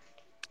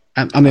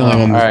 I'm the only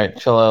one. All right,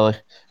 Chileli.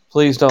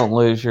 Please don't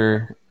lose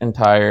your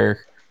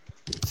entire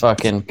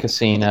fucking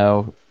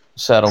casino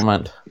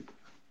settlement.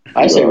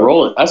 I say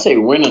roll it. I say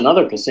win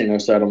another casino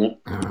settlement.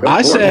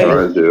 I say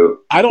Trying to.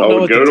 I don't I know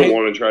would what go the to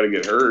one and try to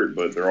get hurt,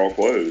 but they're all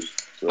closed.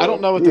 So. I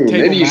don't know what the Ooh, table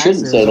maybe you max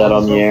shouldn't is say that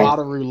on the air.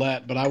 Bovada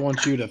Roulette, but I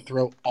want you to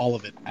throw all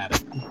of it at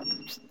it.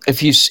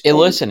 If you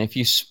listen, if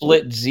you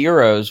split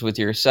zeros with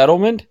your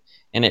settlement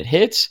and it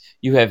hits,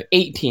 you have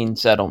 18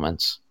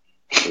 settlements.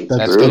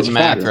 That's true. good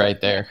math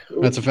right there.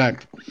 That's a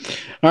fact.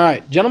 All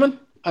right, gentlemen.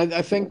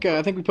 I think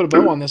we put a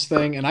bow on this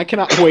thing, and I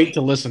cannot wait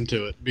to listen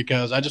to it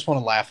because I just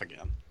want to laugh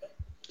again.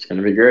 It's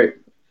gonna be great.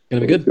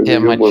 Gonna be good. Yeah,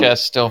 my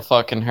chest still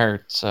fucking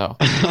hurts. So.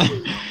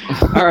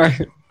 All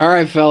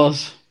right,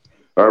 fellas.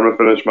 I'm gonna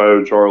finish my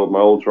old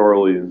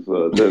Charlie's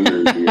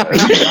tenders.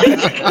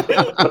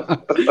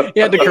 He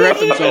had to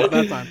correct himself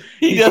that time.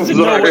 He doesn't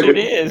know what it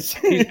is.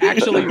 He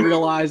actually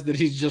realized that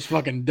he's just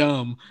fucking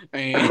dumb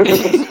and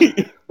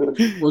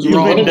was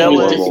wrong.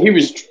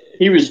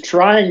 He was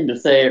trying to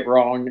say it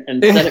wrong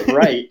and said it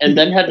right, and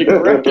then had to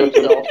correct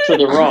himself to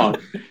the wrong.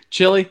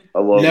 Chili,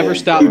 never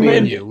stop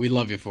being you. We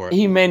love you for it.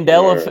 He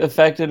Mandela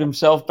affected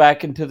himself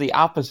back into the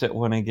opposite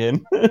one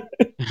again.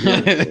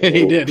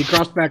 He did. He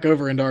crossed back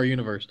over into our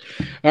universe.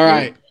 All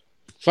right,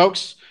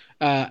 folks.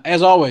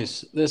 As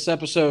always, this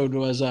episode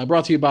was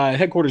brought to you by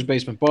Headquarters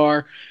Basement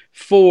Bar.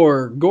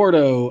 For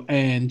Gordo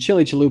and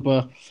Chili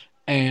Chalupa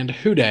and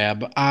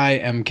Hoodab, I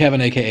am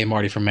Kevin, a.k.a.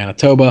 Marty from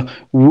Manitoba.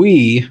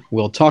 We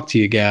will talk to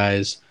you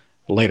guys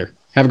later.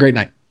 Have a great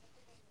night.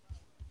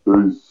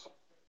 Peace.